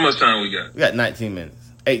time we got? We got 19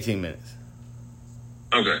 minutes, 18 minutes.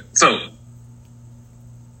 Okay, so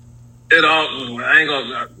it all. I ain't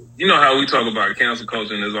gonna. You know how we talk about cancel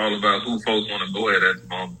culture and it's all about who folks want to go at the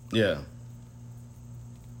moment. Yeah.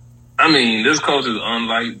 I mean, this culture is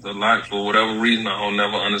unlike the lot for whatever reason. I'll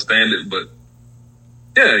never understand it, but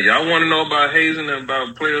yeah, y'all want to know about hazing and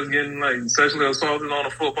about players getting like sexually assaulted on a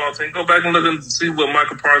football team? Go back and look and see what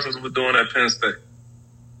Michael Parsons was doing at Penn State.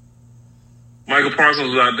 Michael Parsons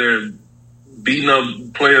was out there beating up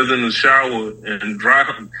players in the shower and dry.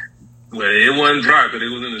 Well, it wasn't dry because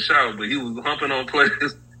it was in the shower, but he was humping on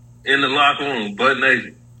players in the locker room, butt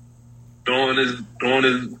naked, throwing his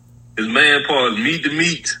man paws meat to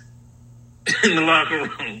meat in the locker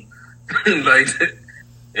room, like that.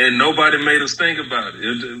 And nobody made a stink about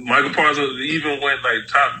it. Michael Parsons even went like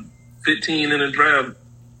top 15 in the draft.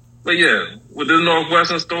 But yeah, with this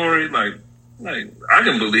Northwestern story, like I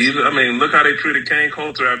can believe it. I mean, look how they treated Kane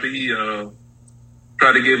Coulter after he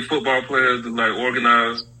tried to get football players to like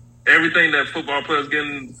organize everything that football players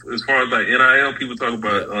getting as far as like NIL. People talk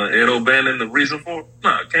about Ed O'Bannon, the reason for it.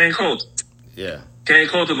 Nah, Kane Coulter. Yeah, Kane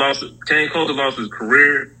Coulter lost his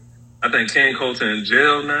career. I think Kane Coulter in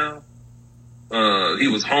jail now. He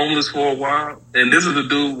was homeless for a while. And this is a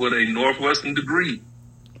dude with a Northwestern degree.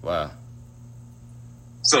 Wow.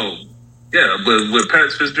 So, yeah, but with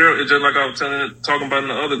Pat Fitzgerald, it's just like I was talking about in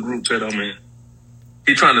the other group chat I'm in.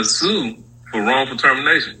 He trying to sue for wrongful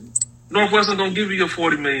termination. Northwestern gonna give you your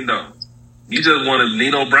 $40 million. You just want to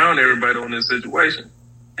Nino Brown everybody on this situation.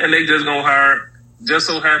 And they just gonna hire, just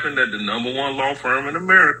so happened that the number 1 law firm in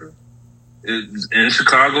America is in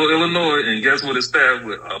Chicago, Illinois, and guess what? It's staffed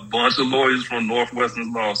with a bunch of lawyers from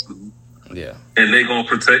Northwestern Law School. Yeah, and they gonna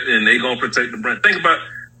protect the brand. Think about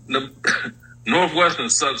Northwestern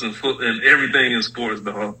sucks in everything in sports,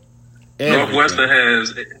 dog. Northwestern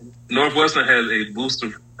has a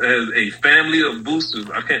family of boosters.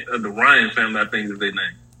 The Ryan family, I think is their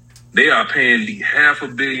name. They are paying the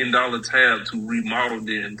 $500 million tab to remodel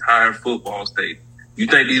the entire football stadium. You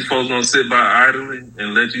think these folks gonna sit by idly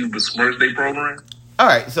and let you besmirch their program? All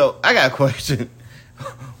right, so I got a question.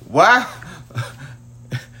 Why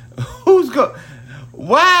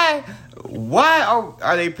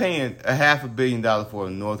are they paying $500 million for a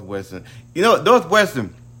Northwestern? You know,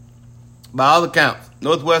 Northwestern, by all accounts,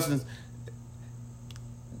 Northwestern's.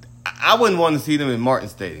 I wouldn't want to see them in Martin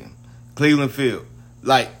Stadium, Cleveland Field,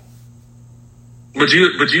 like. But you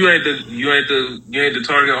ain't the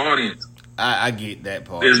target audience. I get that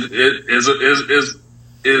part. Is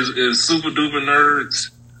super duper nerds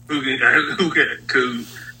who can because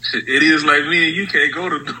Shit, idiots like me and you can't go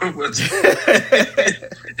to Northwestern.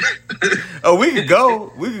 Oh, we could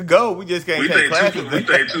go. We could go. We just can't take classes. We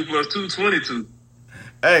think 2 plus 2 22.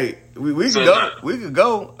 Hey, we could go. We could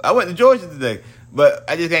go. I went to Georgia today, but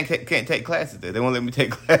I just can't take classes there. They won't let me take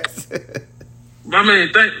classes. I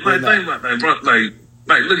mean, think about that, bro.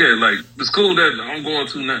 Like, look at it. Like the school that I'm going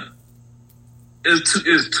to now. It's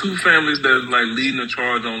two families that like leading the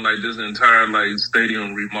charge on like this entire like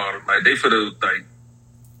stadium remodel. Like they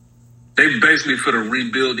basically for to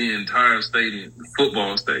rebuild the entire stadium, the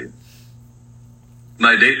football stadium.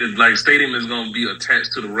 Like stadium is gonna be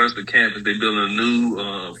attached to the rest of the campus. They building a new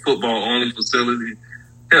football only facility.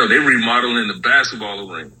 Hell, they remodeling the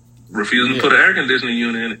basketball arena, refusing to put an air conditioning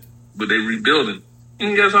unit in it, but they rebuilding.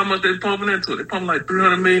 And guess how much they pumping into it? They pumping like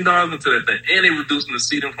 $300 million into that thing, and they reducing the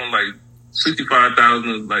seating from like 65,000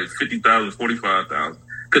 to like 50,000, 45,000.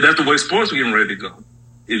 Because that's the way sports are getting ready to go.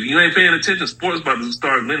 If you ain't paying attention, sports about to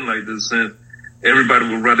start winning like this. Since everybody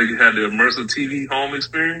would rather have the immersive TV home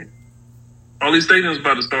experience, all these stadiums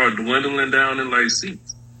about to start dwindling down in like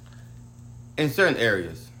seats in certain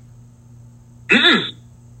areas. Mm-mm.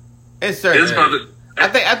 In certain areas. I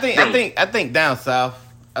think down south.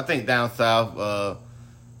 I think down south,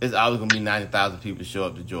 it's always gonna be 90,000 people show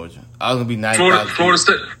up to Georgia. Always gonna be 90,000.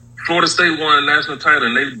 Florida State won a national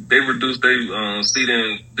title, and they reduced their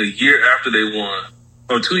seating the year after they won,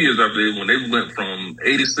 or 2 years after they won. They went from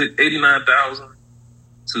 89,000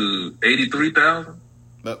 to 83,000.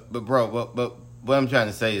 But bro, what I'm trying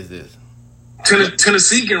to say is this: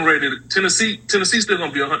 Tennessee getting ready. Tennessee's still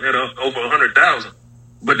gonna be at over 100,000,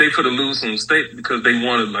 but they for the lose some state because they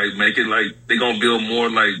want to like make it like they gonna build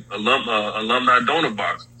more like alumni donor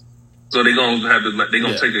boxes. So they gonna have to they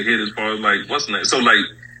gonna take a hit as far as like what's the name. So like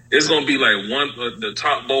it's gonna be like the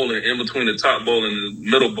top bowl and in between the top bowl and the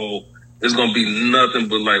middle bowl is gonna be nothing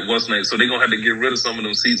but like what's the name. So they gonna have to get rid of some of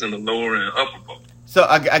them seats in the lower and upper bowl. So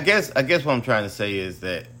I guess what I'm trying to say is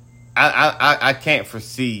that I can't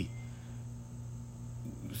foresee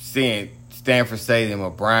seeing Stanford Stadium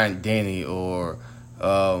or Bryant-Denny or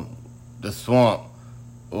the Swamp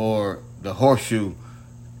or the Horseshoe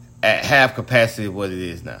at half capacity of what it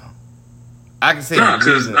is now. I can say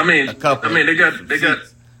because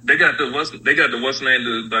they got the what's name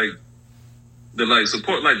to like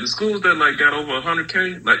support like the schools that like got over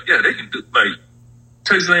 100K like they can do like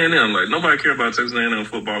Texas A&M like nobody care about Texas A&M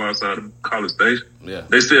football outside of College Station. Yeah,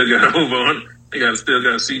 they still got over 100. They still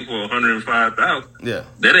got a seat for 105,000. Yeah,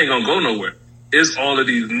 that ain't gonna go nowhere. It's all of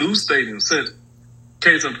these new stadiums since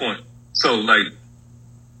case in point. So like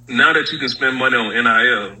now that you can spend money on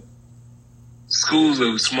NIL. Schools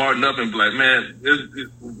are smarting up and be like, man,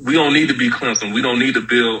 we don't need to be Clemson. We don't need to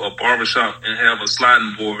build a barbershop and have a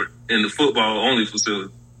sliding board in the football only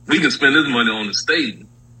facility. We can spend this money on the stadium.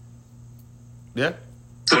 Yeah.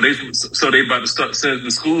 So they about to start, since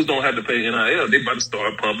the schools don't have to pay NIL, they about to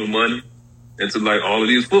start pumping money into like all of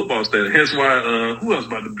these football stadiums. Hence why, who else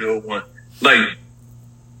about to build one? Like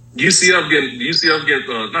USF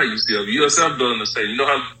not UCF, USF building the stadium. You know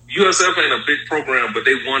how USF ain't a big program, but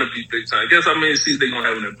they want to be big time. Guess how many seats they gonna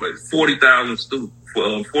have in that place? 40,000 students,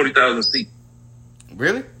 40,000 seats.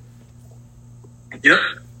 Really? Yep.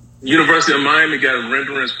 University of Miami got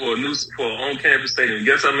renderings for an on-campus stadium.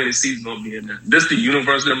 Guess how many seats gonna be in there? This the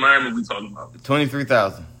University of Miami we talking about.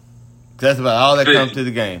 23,000. That's about all that comes to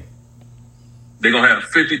the game. They're going to have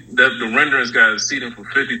 50, the renderings got seating for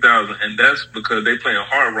 50,000, and that's because they playing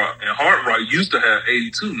Hard Rock. And Hard Rock used to have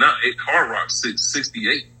 82, now Hard Rock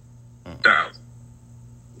 68,000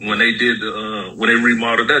 when they did when they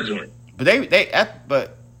remodeled that joint. But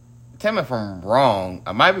tell me if I'm wrong.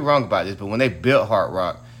 I might be wrong about this, but when they built Hard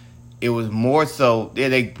Rock, it was more so,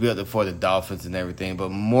 they built it for the Dolphins and everything, but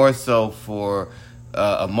more so for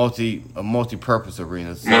a multi-purpose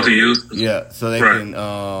arena. So, multi-use. Yeah, so they can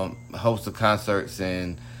host the concerts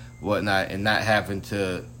and whatnot, and not having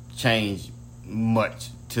to change much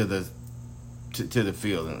to the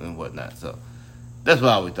field and whatnot. So that's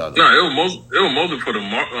what I always thought. No, it was mostly for the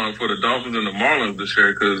Dolphins and the Marlins this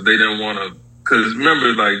year because they didn't want to. Because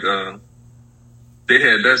remember, like they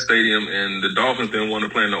had that stadium, and the Dolphins didn't want to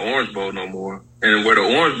play in the Orange Bowl no more. And where the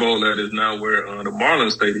Orange Bowl at is now where the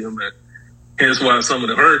Marlins Stadium at. Hence why some of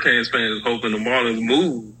the Hurricanes fans hoping the Marlins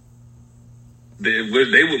move. They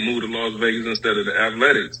would move to Las Vegas instead of the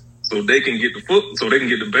Athletics, so they can get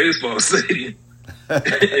the baseball stadium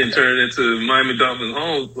and turn it into Miami Dolphins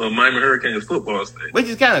home or Miami Hurricanes football stadium. Which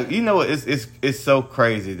is kind of, it's so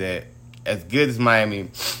crazy that as good as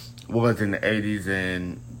Miami was in the 80s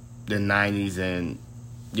and the 90s and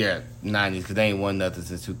 90s, because they ain't won nothing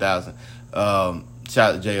since 2000. Shout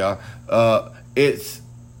out to JR.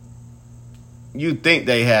 you think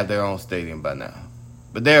they have their own stadium by now,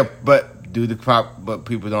 but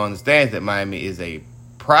people don't understand that Miami is a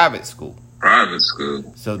private school. Private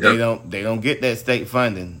school. So they don't get that state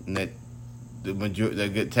funding and that they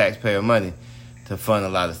get taxpayer money to fund a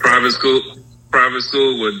lot of stuff. Private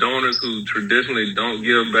school with donors who traditionally don't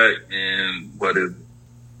give back, and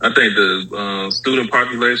I think the student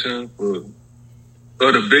population for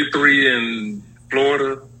the big three in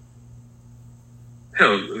Florida.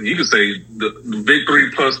 Hell, you could say the big three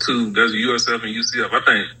plus two. That's USF and UCF. I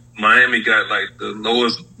think Miami got like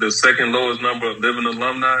the second lowest number of living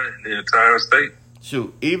alumni in the entire state.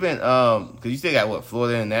 Shoot, even because you still got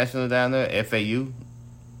Florida International down there, FAU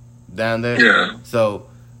down there. Yeah. So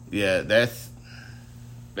yeah, that's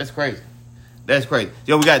crazy. That's crazy.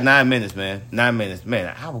 Yo, we got 9 minutes, man. 9 minutes, man.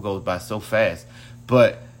 An hour goes by so fast.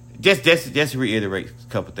 But just to reiterate a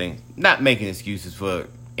couple things. Not making excuses for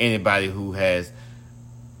anybody who has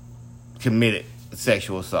committed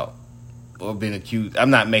sexual assault or been accused.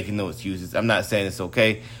 I'm not making no excuses. I'm not saying it's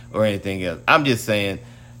okay or anything else. I'm just saying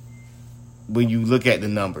when you look at the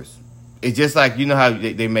numbers, it's just like, you know how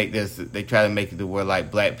they make this, they try to make it to where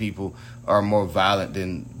like black people are more violent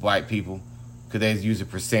than white people because they use a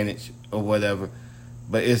percentage or whatever.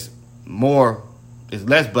 But it's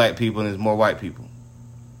less black people and it's more white people.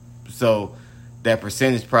 So that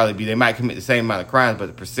percentage probably they might commit the same amount of crimes, but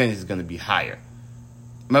the percentage is going to be higher.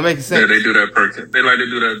 Am I making sense? Yeah, they like to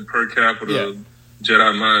do that per capita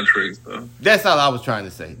Jedi mind trick stuff. That's all I was trying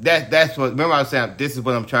to say. That's what. Remember, I was saying this is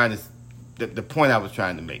what I'm trying to. The point I was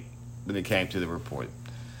trying to make when it came to the report.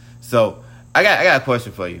 So I got a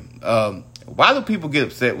question for you. Why do people get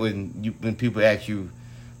upset when people ask you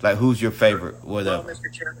like who's your favorite whatever?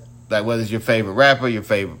 Like what is your favorite rapper, your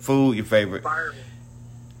favorite food, your favorite?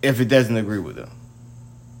 If it doesn't agree with them.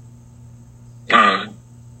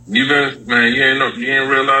 You ain't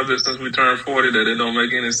realized that since we turned 40 that it don't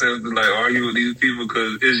make any sense to like argue with these people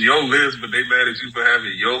because it's your list, but they mad at you for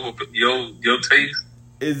having your taste.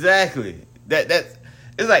 Exactly. That's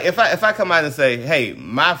it's like if I come out and say, hey,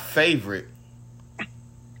 my favorite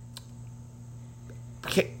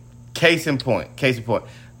case in point,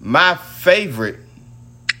 my favorite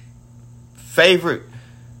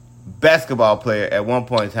basketball player at one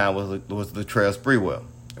point in time was Latrell Sprewell,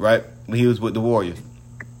 right? When he was with the Warriors.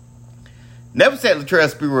 Never said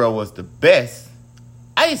Latrell Sprewell was the best.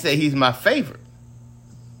 I didn't say he's my favorite.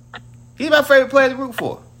 He's my favorite player to root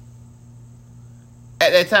for.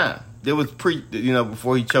 At that time. It was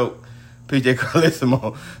before he choked PJ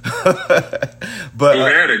Carlissimo. But he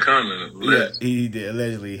had it coming. Yeah, he did.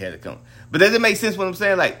 Allegedly he had it coming. But does it make sense what I'm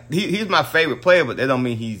saying? Like, he's my favorite player, but that don't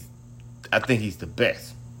mean I think he's the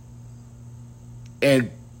best.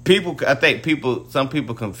 And some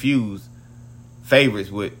people confuse favorites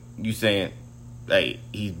with you saying, like,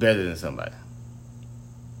 he's better than somebody.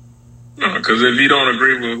 No, because if you don't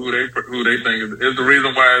agree with who they think is the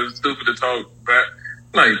reason why it's stupid to talk back,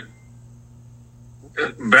 like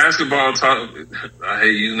basketball talk. I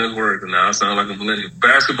hate using this word because now I sound like a millennial.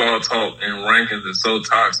 Basketball talk and rankings is so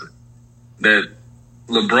toxic that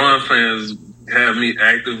LeBron fans have me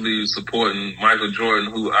actively supporting Michael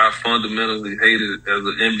Jordan, who I fundamentally hated as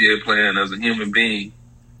an NBA player and as a human being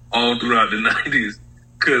all throughout the 90s.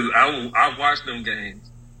 Because I watched them games.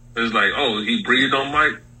 It's like, oh, he breathed on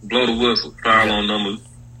Mike, blow the whistle, foul on number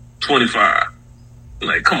 25.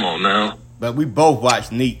 Like, come on now. But we both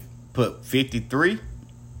watched Neek put 53,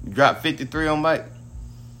 drop 53 on Mike.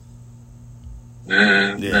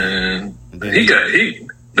 Man.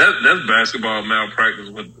 That's basketball malpractice.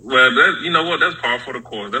 You know what? That's par for the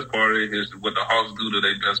course. That's part of their history. What the Hawks do to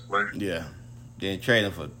their best player. Yeah. Then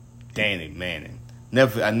trading for Danny Manning.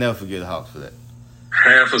 I never forget the Hawks for that.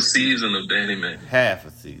 Half a season of Danny Manning.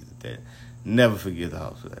 Never forget the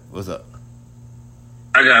Hawks for that. What's up?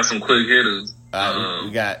 I got some quick hitters.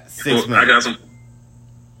 We got 6 minutes. I got some.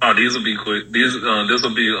 Oh, these will be quick. This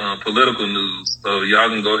will be political news, so y'all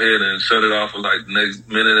can go ahead and shut it off for like the next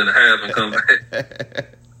minute and a half and come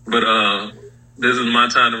back. But this is my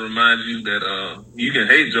time to remind you that you can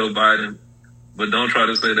hate Joe Biden, but don't try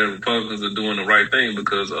to say that Republicans are doing the right thing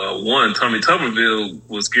because Tommy Tuberville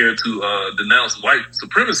was scared to denounce white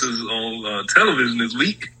supremacists on television this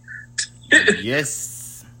week. Yes.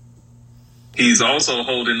 He's also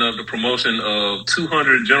holding up the promotion of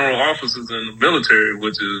 200 general officers in the military,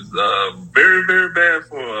 which is very, very bad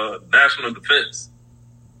for national defense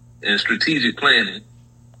and strategic planning.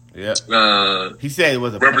 Yeah. He said it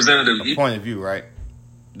was a point of view, right?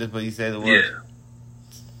 That's what he said it was? Yeah.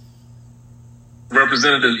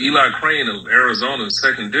 Representative Eli Crane of Arizona's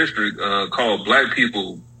 2nd District called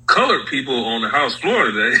colored people on the House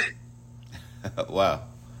floor today. Wow.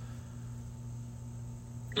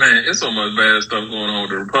 Man, it's so much bad stuff going on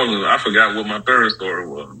with the Republicans. I forgot what my third story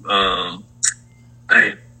was.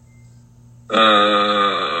 Dang.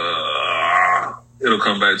 It'll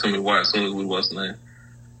come back to me as soon as we what's the name.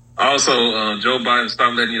 Also, Joe Biden,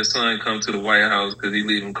 stop letting your son come to the White House because he's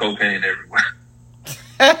leaving cocaine everywhere.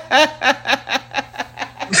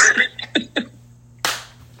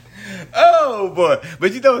 Oh boy!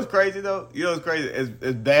 But you know what's crazy though? You know what's crazy? As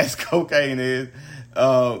bad as cocaine is,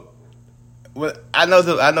 well, I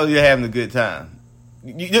know you're having a good time.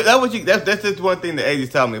 That's just one thing the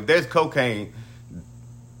agents tell me. If there's cocaine,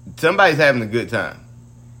 somebody's having a good time.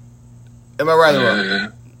 Am I right or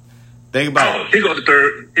wrong? Think about it. Here go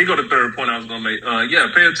the third point I was gonna make.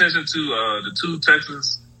 Pay attention to the two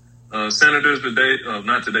Texas senators today.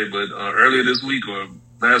 Not today, but earlier this week or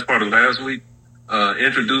last part of last week,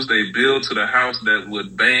 introduced a bill to the House that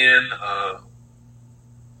would ban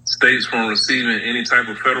states from receiving any type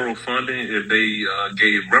of federal funding if they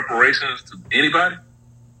gave reparations to anybody.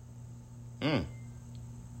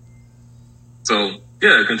 So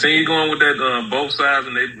yeah, continue going with that. Both sides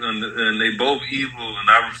and they both evil, and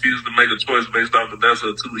I refuse to make a choice based off the lesser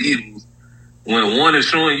of two evils. When one is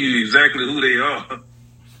showing you exactly who they are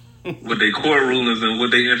with their court rulings and what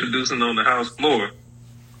they introducing on the House floor.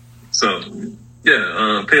 So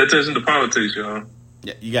yeah, pay attention to politics, y'all.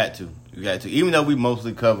 Yeah, you got to. Even though we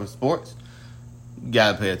mostly cover sports, you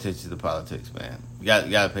gotta pay attention to politics, man. You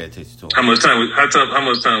gotta pay attention to it. How much time we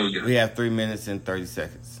got? We have 3 minutes and 30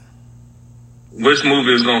 seconds. Which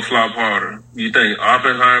movie is gonna flop harder? You think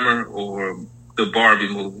Oppenheimer or the Barbie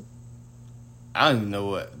movie? I don't even know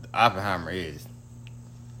what Oppenheimer is.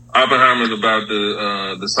 Oppenheimer is about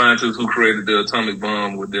the scientist who created the atomic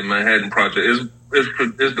bomb with the Manhattan Project.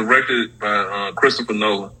 It's directed by Christopher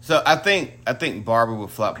Nolan. So I think Barbie would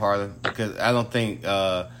flop harder because I don't think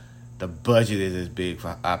the budget is as big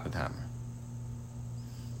for Oppenheimer.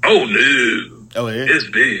 Oh no! Oh, it is? It's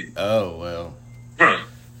big. Oh well, bro.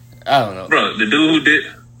 I don't know, bro. The dude who did.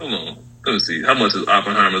 Hold on. Let me see. How much is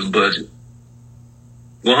Oppenheimer's budget?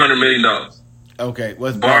 $100 million. Okay,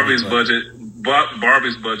 what's Barbie's budget?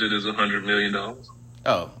 Barbie's budget is $100 million. Oh,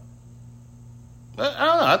 well, I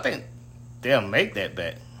don't know. I think they'll make that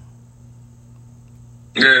back.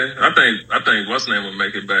 Yeah, I think what's name will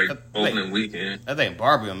make it back opening weekend. I think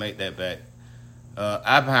Barbie will make that back.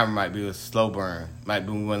 Oppenheimer might be a slow burn. Might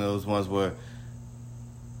be one of those ones where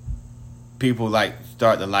people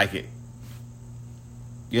start to like it.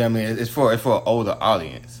 You know what I mean? It's for an older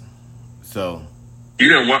audience. So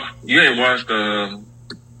you ain't watched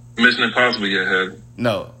Mission Impossible yet, have you?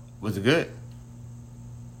 No. Was it good?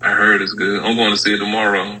 I heard it's good. I'm going to see it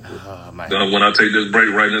tomorrow. When I take this break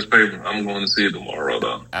writing this paper, I'm going to see it tomorrow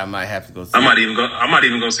though. I might have to go see I might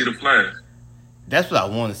even go see The Flash. That's what I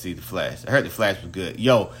want to see, The Flash. I heard The Flash was good.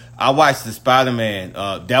 Yo, I watched the Spider-Man.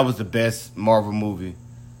 That was the best Marvel movie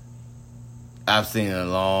I've seen in a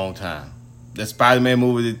long time. The Spider-Man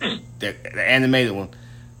movie, the animated one.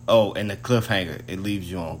 Oh, and the cliffhanger it leaves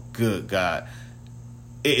you on. Good God,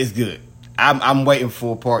 it is good. I'm waiting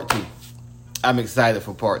for part 2. I'm excited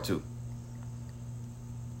for part 2.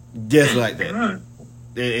 Just like that,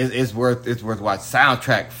 it's worth watching.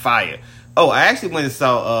 Soundtrack fire. Oh, I actually went and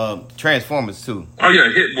saw Transformers 2. Oh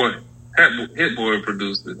yeah, Hit Boy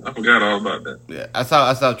produced it. I forgot all about that. Yeah, I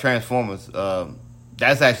saw Transformers.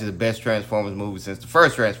 That's actually the best Transformers movie since the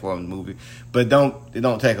first Transformers movie. But it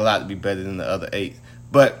don't take a lot to be better than the other 8.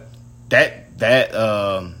 But that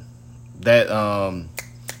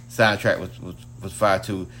soundtrack was fire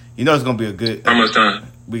too. You know it's gonna be a good. How much time?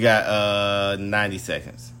 We got 90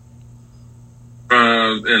 seconds.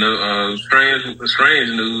 In strange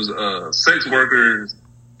news, sex workers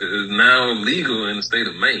is now legal in the state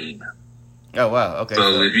of Maine. Oh wow! Okay.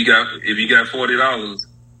 So if you got $40,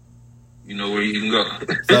 you know where you can go.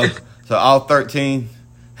 so all 13.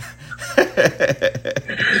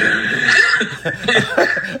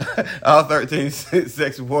 All 13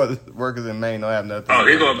 sex workers in Maine don't have nothing. Oh,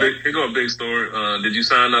 here go a big story. Did you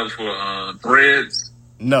sign up for Threads?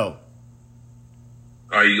 No.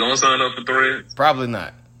 Are you gonna sign up for Threads? Probably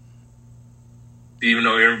not. Even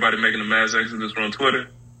though everybody making a mass exodus from Twitter?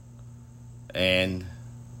 And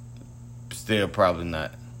still probably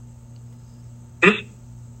not.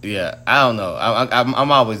 Yeah, I don't know.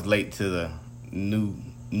 I'm always late to the new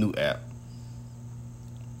app.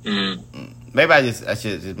 Mm-hmm. Maybe I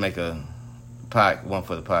should just make a one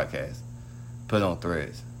for the podcast. Put it on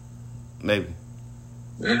Threads. Maybe.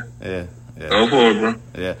 Yeah. Go for it, bro.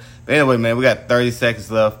 Yeah. But anyway, man, we got 30 seconds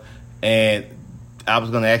left, and I was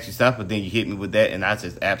going to ask you something, but then you hit me with that, and I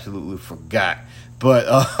just absolutely forgot. But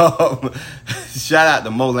shout out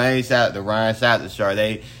to Mo Lane, shout out to Ryan, shout out to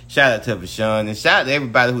Sade, shout out to Vashawn, and shout out to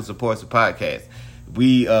everybody who supports the podcast.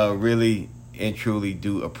 We really and truly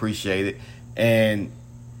do appreciate it. And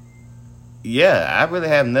yeah, I really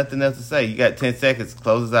have nothing else to say. You got 10 seconds.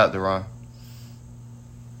 Close us out, Derron.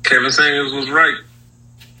 Kevin Samuels was right.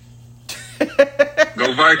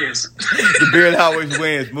 Go Vikings. The Beard always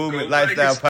wins. Movement, lifestyle.